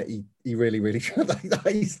thing, isn't it? He really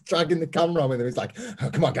he's dragging the camera with him. He's like, oh,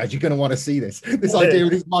 come on, guys, you're going to want to see this idea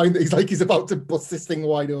in his mind that he's about to bust this thing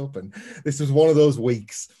wide open. This was one of those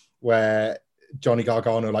weeks where Johnny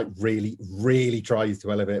Gargano like really tries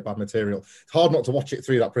to elevate bad material. It's hard not to watch it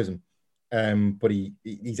through that prism, but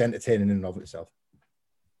he's entertaining in and of itself.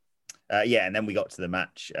 And then we got to the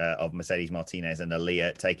match of Mercedes Martinez and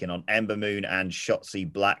Aaliyah taking on Ember Moon and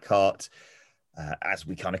Shotzi Blackheart. as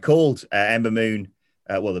we kind of called. Ember Moon,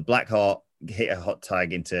 the Blackheart hit a hot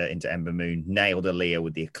tag into Ember Moon, nailed Aaliyah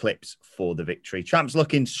with the Eclipse for the victory. Champs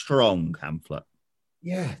looking strong, Hamflet.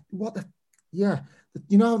 Yeah,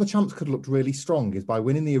 you know how the champs could have looked really strong is by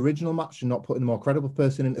winning the original match and not putting the more credible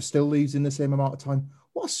person in to still losing the same amount of time.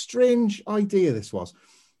 What a strange idea this was.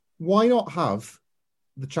 Why not have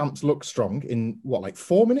the champs look strong in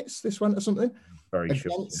 4 minutes this went or something? Very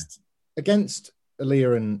short. Against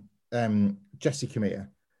Aaliyah and Jessie Kamea,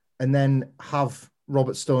 and then have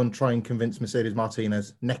Robert Stone try and convince Mercedes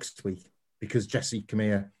Martinez next week because Jessie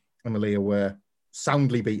Kamea and Aaliyah were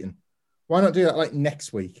soundly beaten. Why not do that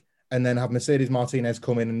next week and then have Mercedes Martinez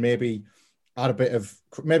come in and maybe add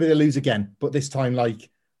maybe they lose again, but this time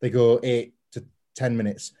they go 8 to 10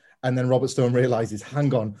 minutes. And then Robert Stone realizes,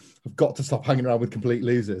 hang on, I've got to stop hanging around with complete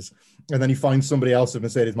losers. And then he finds somebody else of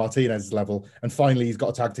Mercedes Martinez's level. And finally, he's got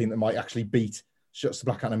a tag team that might actually beat Shotzi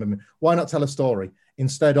Blackheart and Ember Moon. Why not tell a story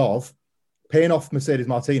instead of paying off Mercedes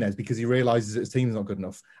Martinez because he realizes that his team's not good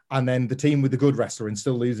enough? And then the team with the good wrestler and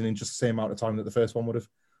still losing in just the same amount of time that the first one would have.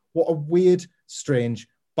 What a weird, strange,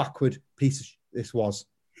 backward piece of this was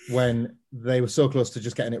when they were so close to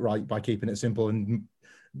just getting it right by keeping it simple and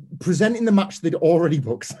presenting the match they'd already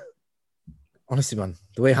booked. Honestly, man,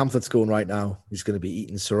 the way Hamflet's going right now, he's going to be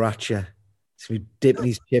eating sriracha. He's going to be dipping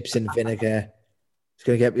his chips in vinegar. He's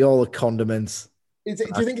going to get me all the condiments. Do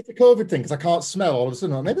you think it's a COVID thing? Because I can't smell all of a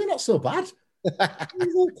sudden. Maybe they're not so bad.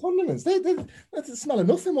 These all condiments. They smell of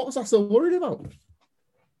nothing. What was I so worried about?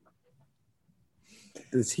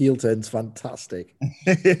 This heel turn's fantastic.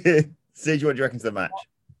 Sige, what do you reckon to the match?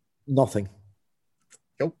 Nothing.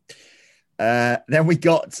 Cool. Then we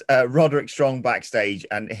got Roderick Strong backstage,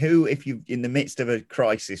 and who, if you're in the midst of a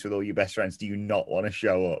crisis with all your best friends, do you not want to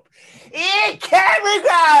show up? Here we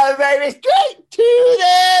go, baby, straight to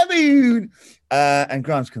the moon. And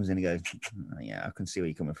Grimes comes in and goes, yeah, I can see where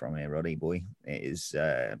you're coming from here, Roddy boy. It is,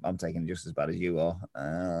 I'm taking it just as bad as you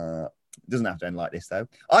are. Doesn't have to end like this, though.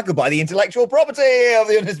 I could buy the intellectual property of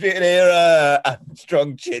the Undisputed Era. And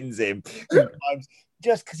Strong chins him. Grimes,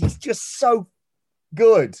 just because he's just so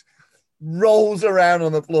good, rolls around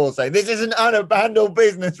on the floor saying, this is an unabandoned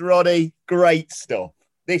business, Roddy. Great stuff.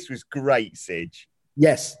 This was great, Sige.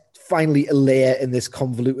 Yes, finally a layer in this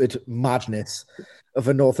convoluted madness of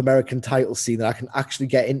a North American title scene that I can actually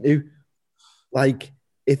get into.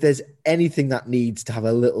 If there's anything that needs to have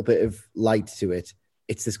a little bit of light to it,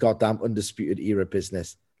 it's this goddamn Undisputed Era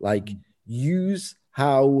business. Use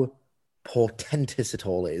how portentous it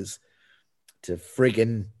all is to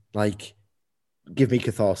friggin' give me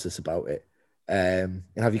catharsis about it, and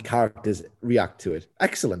have your characters react to it.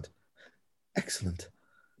 Excellent.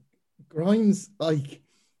 Grimes,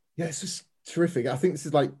 it's just terrific. I think this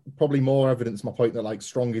is probably more evidence my point that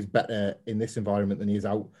Strong is better in this environment than he is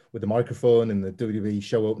out with the microphone and the WWE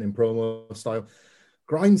show opening promo style.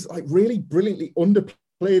 Grimes really brilliantly underplayed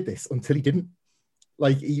this until he didn't.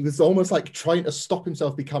 He was almost trying to stop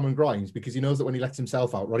himself becoming Grimes because he knows that when he lets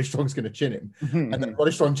himself out, Roddy Strong's going to chin him. And then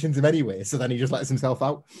Roddy Strong chins him anyway. So then he just lets himself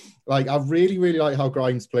out. I really, really like how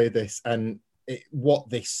Grimes played this and what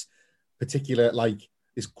this particular,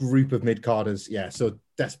 this group of mid-carders, so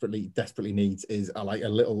desperately needs is a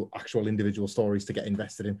little actual individual stories to get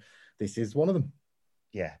invested in. This is one of them.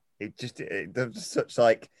 Yeah. There's such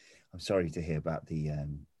I'm sorry to hear about the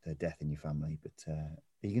death in your family, but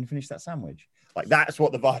are you going to finish that sandwich? That's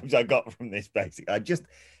what the vibes I got from this, basically. Just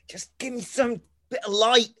give me some bit of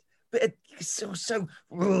light, bit of so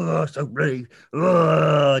rude.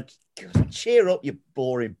 Cheer up, you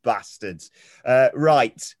boring bastards.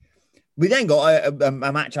 Right. We then got a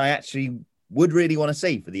match I actually would really want to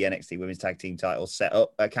see for the NXT Women's Tag Team titles set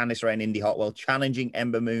up. Candice LeRae and Indy Hartwell challenging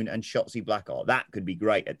Ember Moon and Shotzi Blackheart. That could be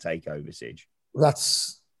great at TakeOver, Sige.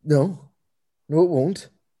 No, it won't.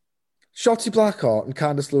 Shotzi Blackheart and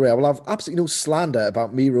Candice LeRae will have absolutely no slander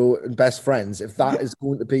about Miro and best friends if that is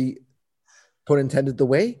going to be, pun intended, the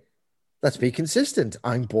way. Let's be consistent.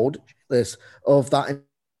 I'm bored of that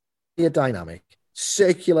dynamic.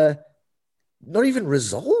 Circular, not even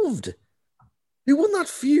resolved. Who won that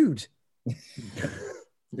feud?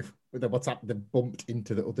 What's happened? They bumped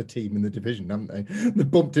into the other team in the division, haven't they? They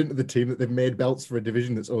bumped into the team that they've made belts for a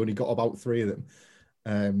division that's only got about 3 of them.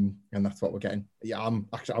 And that's what we're getting. Yeah, I'm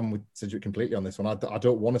with Cedric completely on this one. I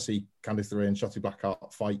don't want to see Candice LeRae and Shotzi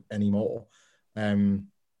Blackheart fight anymore.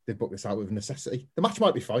 They booked this out with necessity. The match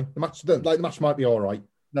might be fine. The match might be all right.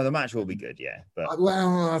 No, the match will be good, yeah. But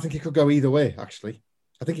I think it could go either way. Actually,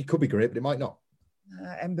 I think it could be great, but it might not.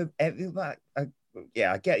 I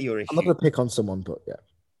get your issue. I'm not going to pick on someone, but yeah.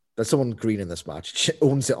 There's someone green in this match. She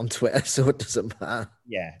owns it on Twitter, so it doesn't matter.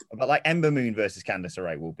 Yeah, but Ember Moon versus Candice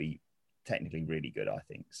LeRae will be technically really good, I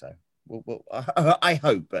think. So I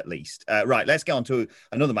hope at least. Right, let's go on to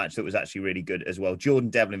another match that was actually really good as well. Jordan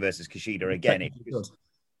Devlin versus Kushida again.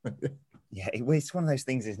 It's one of those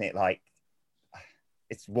things, isn't it? Like,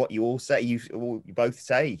 it's what you all say. You both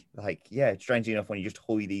say, like, yeah, strangely enough, when you just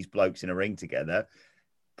hoy these blokes in a ring together,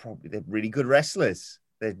 probably they're really good wrestlers.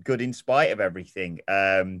 They're good in spite of everything.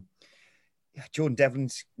 Jordan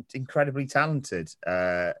Devlin's incredibly talented.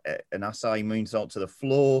 An Asai moonsault to the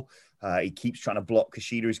floor. He keeps trying to block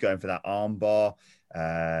Kushida. He's going for that arm bar.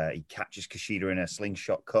 He catches Kushida in a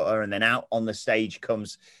slingshot cutter. And then out on the stage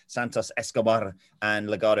comes Santos Escobar and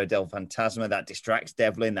Legado del Fantasma. That distracts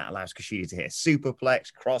Devlin. That allows Kushida to hit a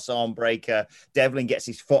superplex, cross arm breaker. Devlin gets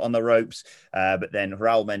his foot on the ropes. But then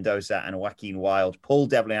Raul Mendoza and Joaquin Wilde pull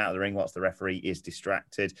Devlin out of the ring whilst the referee is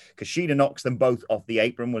distracted. Kushida knocks them both off the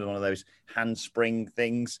apron with one of those handspring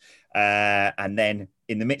things. And then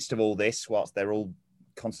in the midst of all this, whilst they're all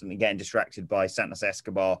constantly getting distracted by Santos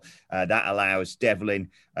Escobar, that allows Devlin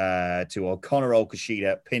to O'Connor roll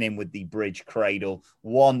Kushida, pin him with the bridge cradle.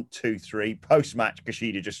 1, 2, 3. Post-match,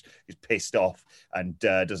 Kushida just is pissed off and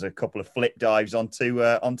does a couple of flip dives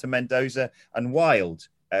onto Mendoza and Wilde.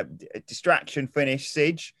 Distraction finish,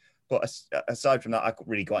 Sige. But aside from that, I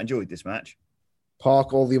really quite enjoyed this match.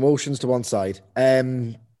 Park all the emotions to one side.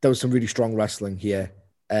 There was some really strong wrestling here.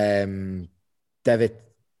 Devitt?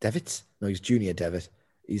 No, he's Junior Devitt.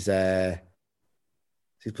 He's his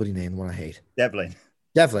bloody name, the one I hate. Devlin.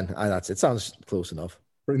 That's it. Sounds close enough.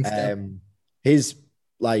 His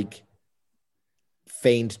like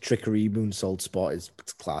feigned trickery moonsault spot is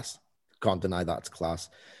class. Can't deny that's class.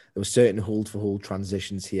 There were certain hold for hold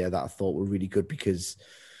transitions here that I thought were really good because,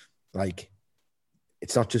 like,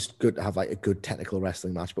 it's not just good to have like a good technical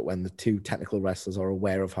wrestling match, but when the two technical wrestlers are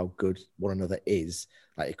aware of how good one another is,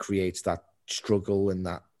 like it creates that struggle and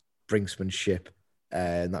that brinksmanship,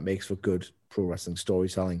 and that makes for good pro wrestling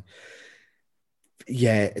storytelling.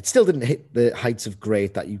 Yeah, it still didn't hit the heights of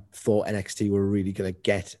great that you thought NXT were really going to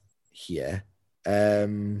get here.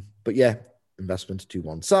 But yeah, investment to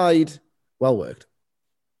one side, well worked.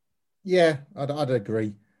 Yeah, I'd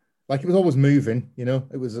agree. Like, it was always moving, you know.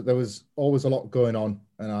 There was always a lot going on,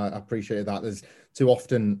 and I appreciated that. There's too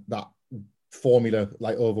often that formula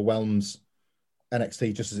like overwhelms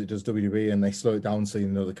NXT just as it does WWE, and they slow it down so you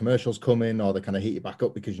know the commercials come in, or they kind of heat it back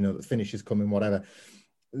up because you know the finish is coming, whatever.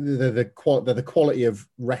 They're the quality of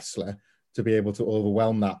wrestler to be able to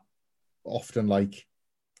overwhelm that often, like,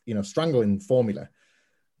 you know, strangling formula.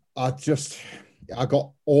 I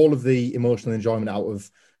got all of the emotional enjoyment out of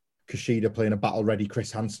Kushida playing a battle-ready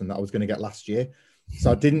Chris Hansen that I was going to get last year.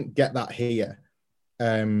 So I didn't get that here.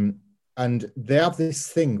 And they have this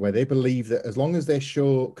thing where they believe that as long as they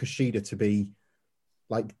show Kushida to be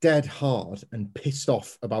like dead hard and pissed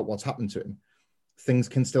off about what's happened to him, things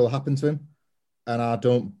can still happen to him. And I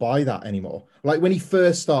don't buy that anymore. Like when he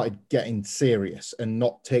first started getting serious and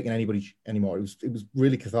not taking anybody anymore, it was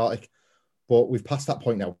really cathartic. But we've passed that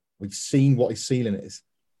point now. We've seen what his ceiling is.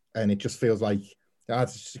 And it just feels like,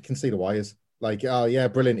 you can see the wires. Like, oh yeah,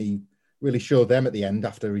 brilliant. He really showed them at the end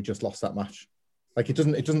after he just lost that match. Like it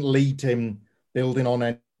doesn't lead to him building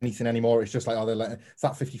on anything anymore. It's just like, it's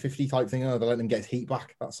that 50-50 type thing. They're letting him get his heat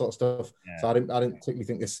back, that sort of stuff. Yeah. So I didn't particularly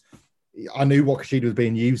think this. I knew what Kushida was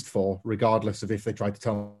being used for, regardless of if they tried to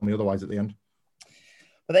tell me otherwise at the end.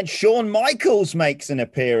 But then Shawn Michaels makes an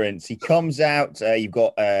appearance. He comes out. You've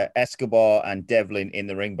got Escobar and Devlin in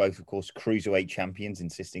the ring, both, of course, cruiserweight champions,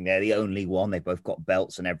 insisting they're the only one. They've both got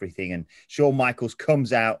belts and everything. And Shawn Michaels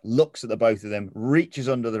comes out, looks at the both of them, reaches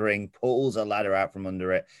under the ring, pulls a ladder out from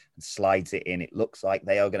under it, and slides it in. It looks like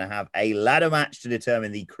they are going to have a ladder match to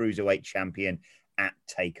determine the cruiserweight champion at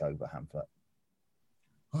TakeOver, Hamlet.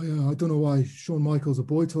 I don't know why Shawn Michaels, a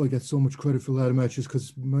boy toy, gets so much credit for ladder matches,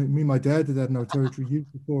 because me and my dad did that in our territory youth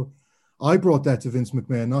before. I brought that to Vince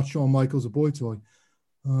McMahon, not Shawn Michaels, a boy toy.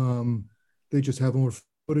 They just have more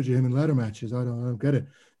footage of him in ladder matches. I don't get it.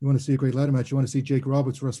 You want to see a great ladder match? You want to see Jake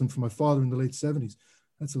Roberts wrestling for my father in the late 70s?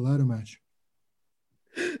 That's a ladder match.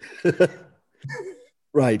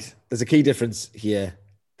 Right. There's a key difference here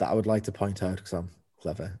that I would like to point out because I'm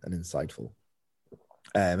clever and insightful.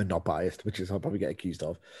 And not biased, which is I'll probably get accused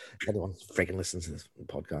of. Anyone freaking listens to this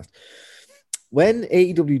podcast. When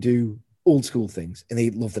AEW do old school things, and they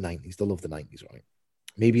love the 90s, right?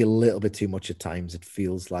 Maybe a little bit too much at times. It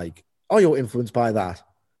feels like, oh, you're influenced by that.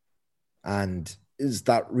 And is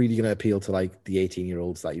that really going to appeal to like the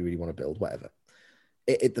 18-year-olds that you really want to build? Whatever.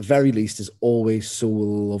 It, at the very least, is always so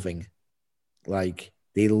loving. Like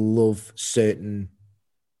they love certain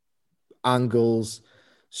angles,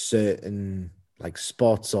 certain like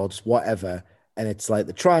spots or just whatever, And it's like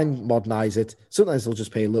they try and modernize it. Sometimes they'll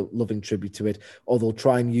just pay a loving tribute to it, or they'll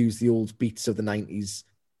try and use the old beats of the 90s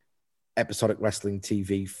episodic wrestling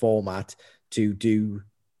TV format to do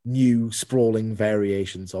new sprawling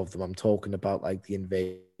variations of them. I'm talking about like the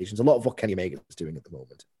Invasions, a lot of what Kenny Omega is doing at the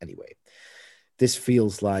moment. Anyway, this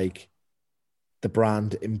feels like the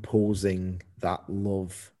brand imposing that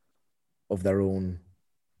love of their own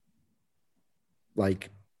like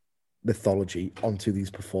mythology onto these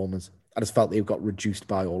performers. I just felt they've got reduced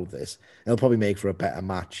by all of this. It'll probably make for a better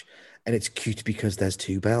match. And it's cute because there's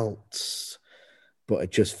 2 belts. But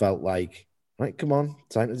it just felt like, right, come on,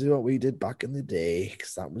 time to do what we did back in the day,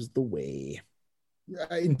 because that was the way.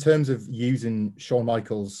 In terms of using Shawn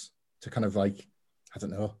Michaels to kind of like, I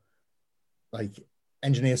don't know, like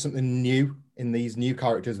engineer something new in these new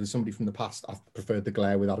characters with somebody from the past, I preferred the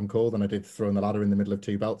glare with Adam Cole than I did throwing the ladder in the middle of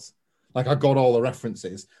 2 belts. Like, I got all the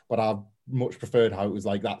references, but I much preferred how it was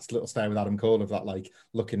like that little stare with Adam Cole of that, like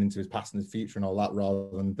looking into his past and his future and all that, rather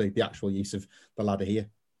than the actual use of the ladder here.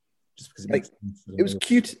 Just because it was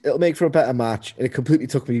cute. It'll make for a better match. And it completely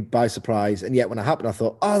took me by surprise. And yet when it happened, I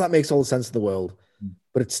thought, oh, that makes all the sense in the world.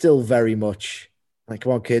 But it's still very much like,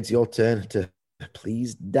 come on, kids, your turn to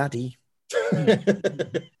please daddy.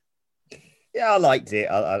 Yeah, I liked it,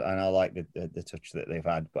 and I like the touch that they've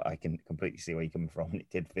had, but I can completely see where you're coming from. It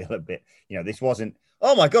did feel a bit, this wasn't,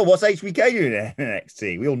 oh my God, what's HBK doing in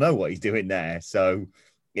NXT? We all know what he's doing there. So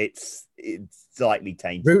it's slightly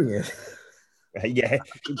tainted. Brilliant. Yeah.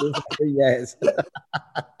 Yes.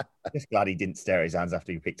 Just glad he didn't stare at his hands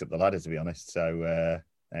after he picked up the ladder, to be honest. So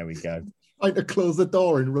there we go. I had to close the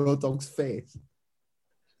door in Road Dogg's face.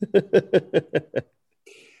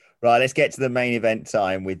 Right, let's get to the main event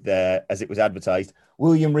time with, as it was advertised,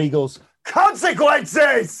 William Regal's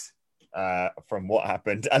consequences from what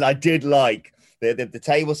happened. And I did like the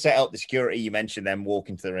table set up, the security, you mentioned them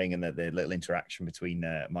walking to the ring and the little interaction between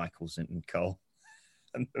Michaels and Cole.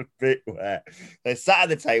 And the bit where they're sat at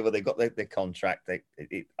the table, they've got the contract.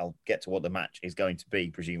 I'll get to what the match is going to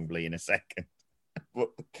be, presumably, in a second. But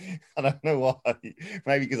I don't know why.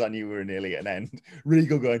 Maybe because I knew we were nearly at an end.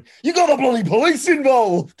 Regal going, "You got the bloody police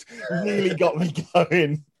involved!" Really got me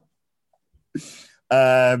going.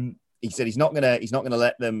 He said he's not gonna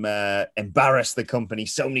let them embarrass the company.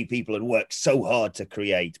 So many people had worked so hard to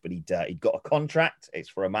create, but he'd got a contract. It's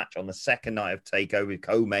for a match on the second night of Takeover,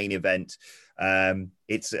 co-main event.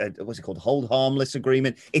 It's what's it called? Hold harmless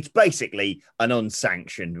agreement. It's basically an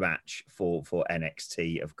unsanctioned match for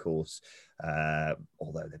NXT, of course.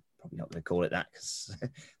 Although they're probably not going to call it that, because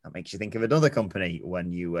that makes you think of another company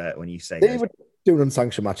when you say they would do an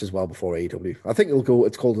unsanctioned match as well before AEW. I think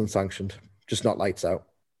it's called unsanctioned, just not lights out.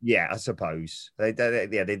 Yeah, I suppose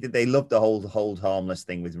they loved the whole hold harmless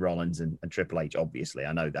thing with Rollins and Triple H. Obviously,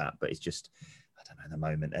 I know that, but it's just, I don't know, at the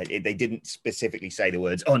moment they didn't specifically say the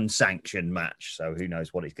words unsanctioned match, so who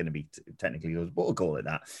knows what it's going to be technically, but we'll call it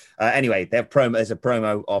that. Anyway, there's a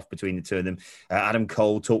promo off between the two of them. Adam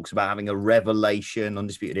Cole talks about having a revelation,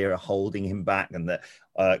 Undisputed Era holding him back, and that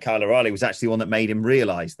Kyle O'Reilly was actually the one that made him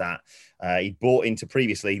realize that. He bought into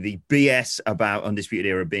previously the BS about Undisputed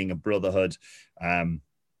Era being a brotherhood.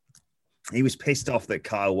 He was pissed off that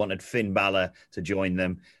Kyle wanted Finn Balor to join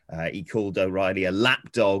them. He called O'Reilly a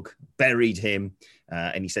lapdog, buried him,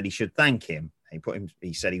 and he said he should thank him.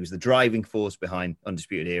 He said he was the driving force behind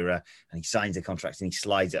Undisputed Era, and he signs the contract and he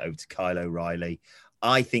slides it over to Kyle O'Reilly.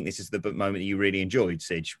 I think this is the moment that you really enjoyed,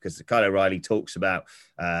 Sidge, because Kyle O'Reilly talks about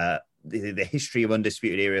the history of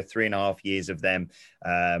Undisputed Era, 3.5 years of them.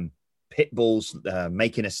 Pitbull's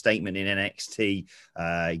making a statement in NXT.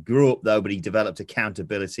 He grew up though, but he developed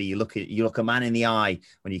accountability. You look a man in the eye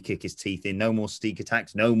when you kick his teeth in. No more sneak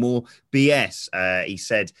attacks, no more BS. He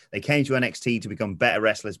said they came to NXT to become better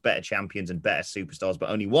wrestlers, better champions, and better superstars, but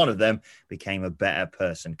only one of them became a better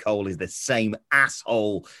person. Cole is the same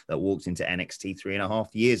asshole that walked into NXT 3.5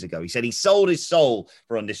 years ago. He said he sold his soul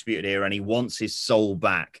for Undisputed Era and he wants his soul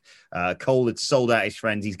back. Cole had sold out his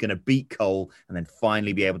friends. He's going to beat Cole and then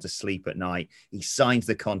finally be able to sleep at night. He signs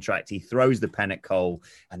the contract. He throws the pen at Cole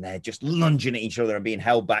and they're just lunging at each other and being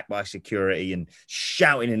held back by security and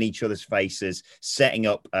shouting in each other's faces, setting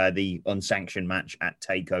up the unsanctioned match at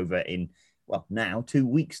TakeOver in, well, now 2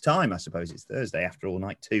 weeks' time. I suppose it's Thursday. After all,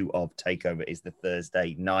 night 2 of TakeOver is the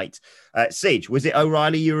Thursday night. Sidge, was it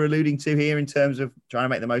O'Reilly you were alluding to here in terms of trying to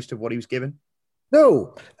make the most of what he was given?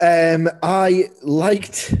 No, I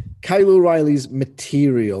liked Kyle O'Reilly's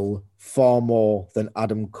material far more than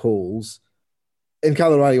Adam Cole's. And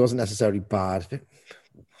Kyle O'Reilly wasn't necessarily bad. But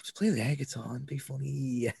just play the air guitar and be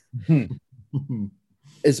funny.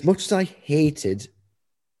 As much as I hated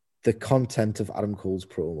the content of Adam Cole's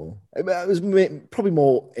promo. It was probably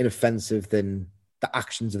more inoffensive than the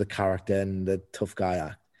actions of the character and the tough guy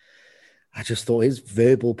act. I just thought his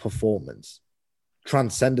verbal performance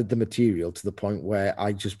transcended the material to the point where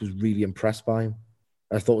I just was really impressed by him.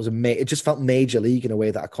 I thought it just felt major league in a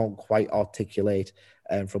way that I can't quite articulate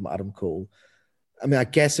from Adam Cole. I mean, I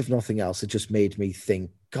guess if nothing else, it just made me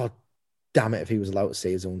think, God damn it, if he was allowed to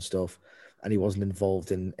say his own stuff and he wasn't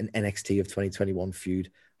involved in an NXT of 2021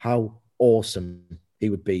 feud, how awesome he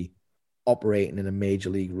would be operating in a major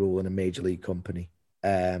league role in a major league company.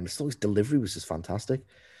 So his delivery was just fantastic.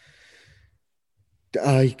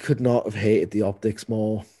 I could not have hated the optics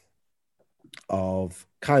more of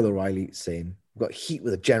Kyle O'Reilly saying, "We've got heat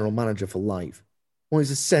with a general manager for life." What he's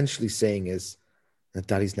essentially saying is that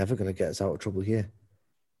Daddy's never going to get us out of trouble here.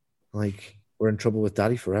 Like, we're in trouble with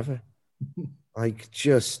Daddy forever. Like,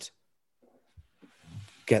 just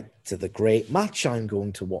get to the great match I'm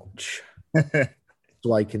going to watch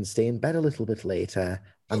so I can stay in bed a little bit later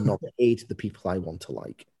and not hate the people I want to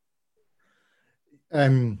like.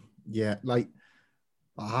 Yeah, like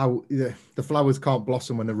how the flowers can't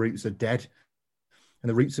blossom when the roots are dead. And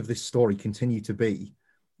the roots of this story continue to be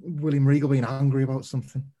William Regal being angry about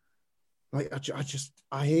something. Like,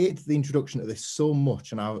 I hate the introduction of this so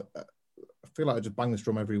much, and I feel like I just bang this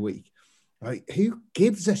drum every week. Like, who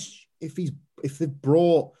gives a if they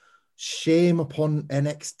brought shame upon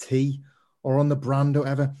NXT or on the brand or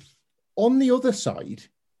whatever? On the other side,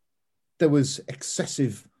 there was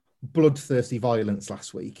excessive bloodthirsty violence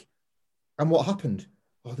last week, and what happened?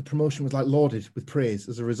 Oh, the promotion was like lauded with praise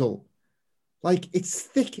as a result. Like, it's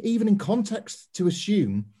thick, even in context, to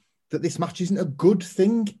assume that this match isn't a good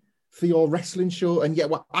thing for your wrestling show, and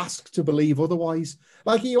yet we're asked to believe otherwise.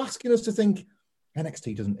 Like, are you asking us to think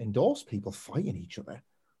NXT doesn't endorse people fighting each other?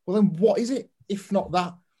 Well, then what is it, if not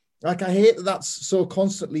that? Like, I hate that that's so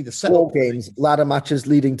constantly the setup. War games, ladder matches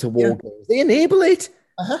leading to war games. They enable it.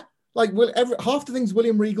 Like, half the things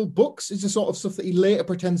William Regal books is the sort of stuff that he later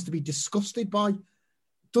pretends to be disgusted by.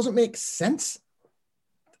 Doesn't make sense.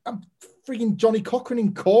 I'm freaking Johnny Cochran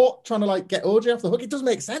in court trying to, like, get OJ off the hook. It doesn't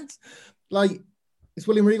make sense. Like, this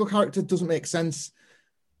William Regal character doesn't make sense.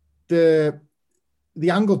 The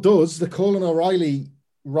angle does, the Cole and O'Reilly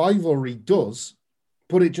rivalry does,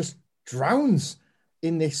 but it just drowns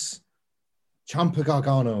in this Ciampa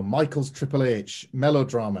Gargano, Michaels Triple H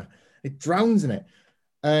melodrama. It drowns in it.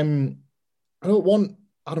 I don't want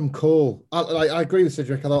Adam Cole. I agree with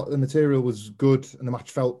Cedric. I thought the material was good and the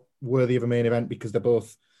match felt worthy of a main event because they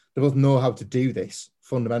both know how to do this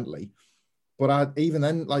fundamentally. But even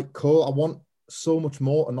then, like, Cole, I want so much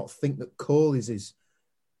more and not think that Cole is his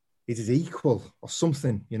equal or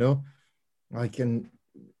something, you know?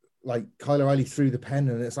 Like Kyle O'Reilly threw the pen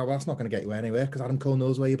and it's like, well, that's not going to get you anywhere because Adam Cole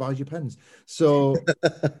knows where you buy your pens. So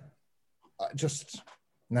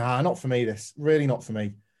not for me, this. Really not for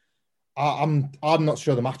me. I'm not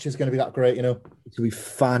sure the match is going to be that great, you know? It's going to be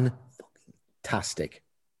fantastic.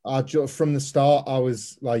 From the start, I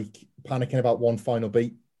was like panicking about one final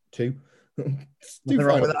beat, two. Nothing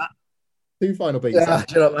wrong with that. Two final beats. Yeah,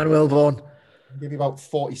 shut up, man. Well done. I'll give you about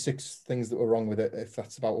 46 things that were wrong with it, if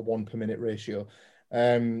that's about a 1 per minute ratio.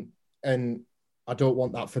 And I don't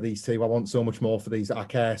want that for these two. I want so much more for these. I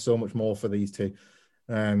care so much more for these two.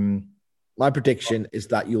 My prediction is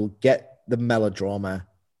that you'll get the melodrama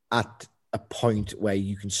at a point where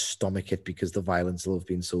you can stomach it because the violence will have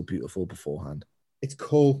been so beautiful beforehand. It's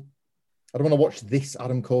Cole. I don't want to watch this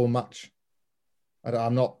Adam Cole match.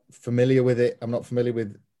 I'm not familiar with it. I'm not familiar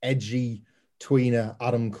with edgy tweener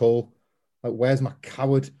Adam Cole. Like, where's my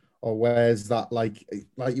coward? Or where's that, like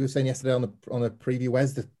you were saying yesterday on the preview,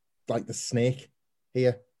 where's the snake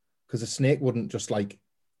here? Because a snake wouldn't just like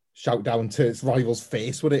shout down to its rival's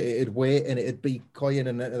face, would it? It'd wait and it'd be coying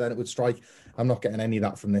and then it would strike. I'm not getting any of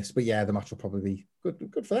that from this. But yeah, the match will probably be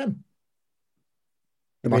good for them.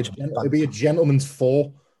 It'll be a gentleman's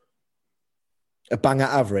 4. A banger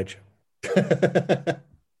average.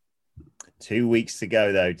 2 weeks to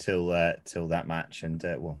go though till that match, and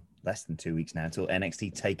less than 2 weeks now till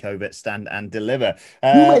NXT TakeOver Stand and Deliver.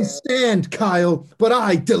 You may stand, Kyle, but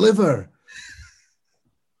I deliver.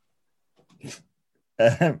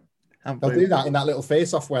 They'll do that in that little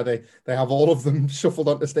face-off where they have all of them shuffled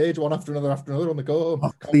onto stage one after another on the go.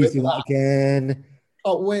 Oh, please do that again.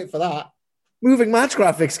 Can't wait for that. Moving match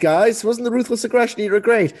graphics, guys. Wasn't the Ruthless Aggression era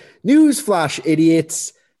great? Newsflash,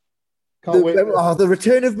 idiots. Can't wait. The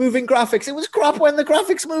return of moving graphics. It was crap when the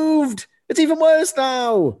graphics moved. It's even worse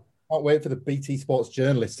now. Can't wait for the BT Sports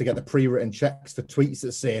journalists to get the pre-written checks for tweets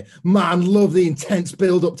that say, "Man, love the intense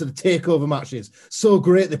build-up to the takeover matches. So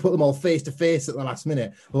great they put them all face-to-face at the last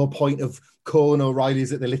minute." The whole point of Cole and O'Reilly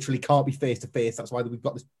is that they literally can't be face-to-face. That's why we've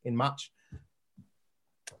got this in match.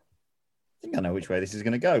 I think I know which way this is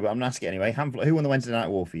going to go, but I'm going to ask it anyway. Hamlet, who won the Wednesday Night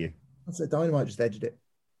War for you? I'd say Dynamite just edged it.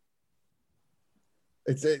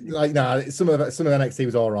 It's some of NXT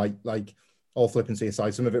was all right. Like, all flippancy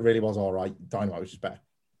aside, some of it really was all right. Dynamite was just better.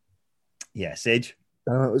 Yeah, Sige.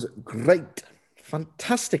 It was great.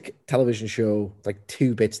 Fantastic television show. Like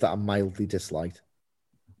 2 bits that I mildly disliked.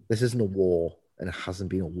 This isn't a war, and it hasn't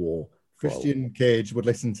been a war. Christian Cage would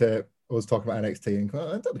listen to us talk about NXT and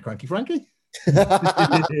go, "Don't be cranky, Frankie."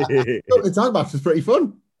 The tag match was pretty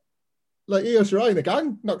fun. Like Io Shirai and the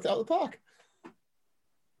gang knocked it out of the park.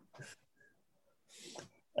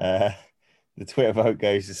 The Twitter vote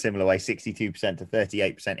goes a similar way, 62% to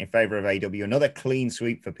 38% in favour of AW. Another clean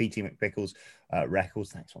sweep for PT McPickle's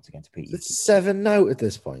records. Thanks once again to Pete. It's 7 now at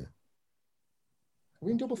this point. Are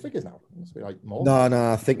we in double figures now? It must be like more.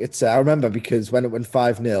 No, I think it's. I remember because when it went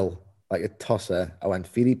 5-0, like a tosser, I went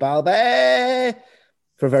Philly Balbe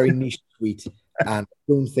for a very niche tweet, and I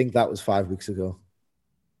don't think that was 5 weeks ago.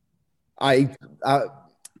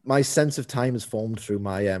 My sense of time is formed through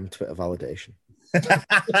my Twitter validation.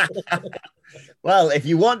 Well, if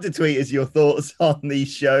you want to tweet us your thoughts on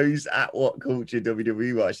these shows at What Culture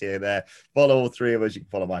WWE, watch here and there. Follow all 3 of us. You can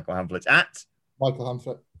follow Michael Hamflett at Michael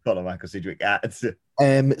Hamflett. Follow Michael Sidgwick at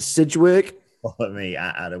Sidgwick. Follow me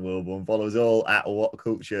at Adam Wilborn. Follow us all at What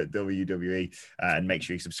Culture WWE. And make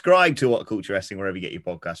sure you subscribe to What Culture Wrestling wherever you get your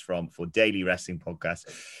podcasts from for daily wrestling podcasts,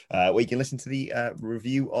 where you can listen to the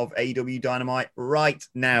review of AEW Dynamite right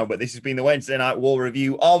now. But this has been the Wednesday Night War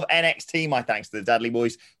review of NXT. My thanks to the Dudley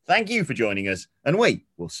Boys. Thank you for joining us, and we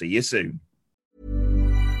will see you soon.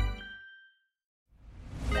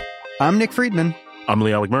 I'm Nick Friedman. I'm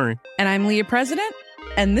Lee Alec Murray. And I'm Leah President.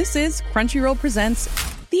 And this is Crunchyroll Presents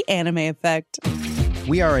The Anime Effect.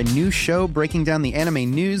 We are a new show breaking down the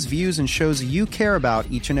anime news, views, and shows you care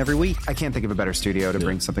about each and every week. I can't think of a better studio to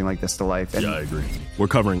bring something like this to life. And I agree. We're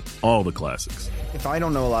covering all the classics. if I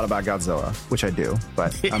don't know a lot about Godzilla, which I do,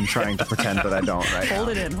 but I'm trying to pretend that I don't right now. Hold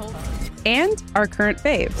it in. And our current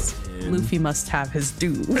faves. Luffy must have his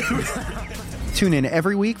due. Tune in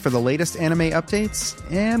every week for the latest anime updates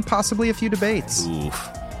and possibly a few debates. Oof.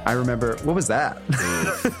 I remember, what was that?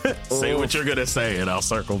 Say what you're going to say and I'll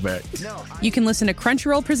circle back. You can listen to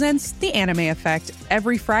Crunchyroll Presents The Anime Effect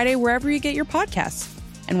every Friday wherever you get your podcasts.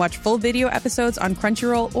 And watch full video episodes on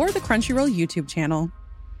Crunchyroll or the Crunchyroll YouTube channel.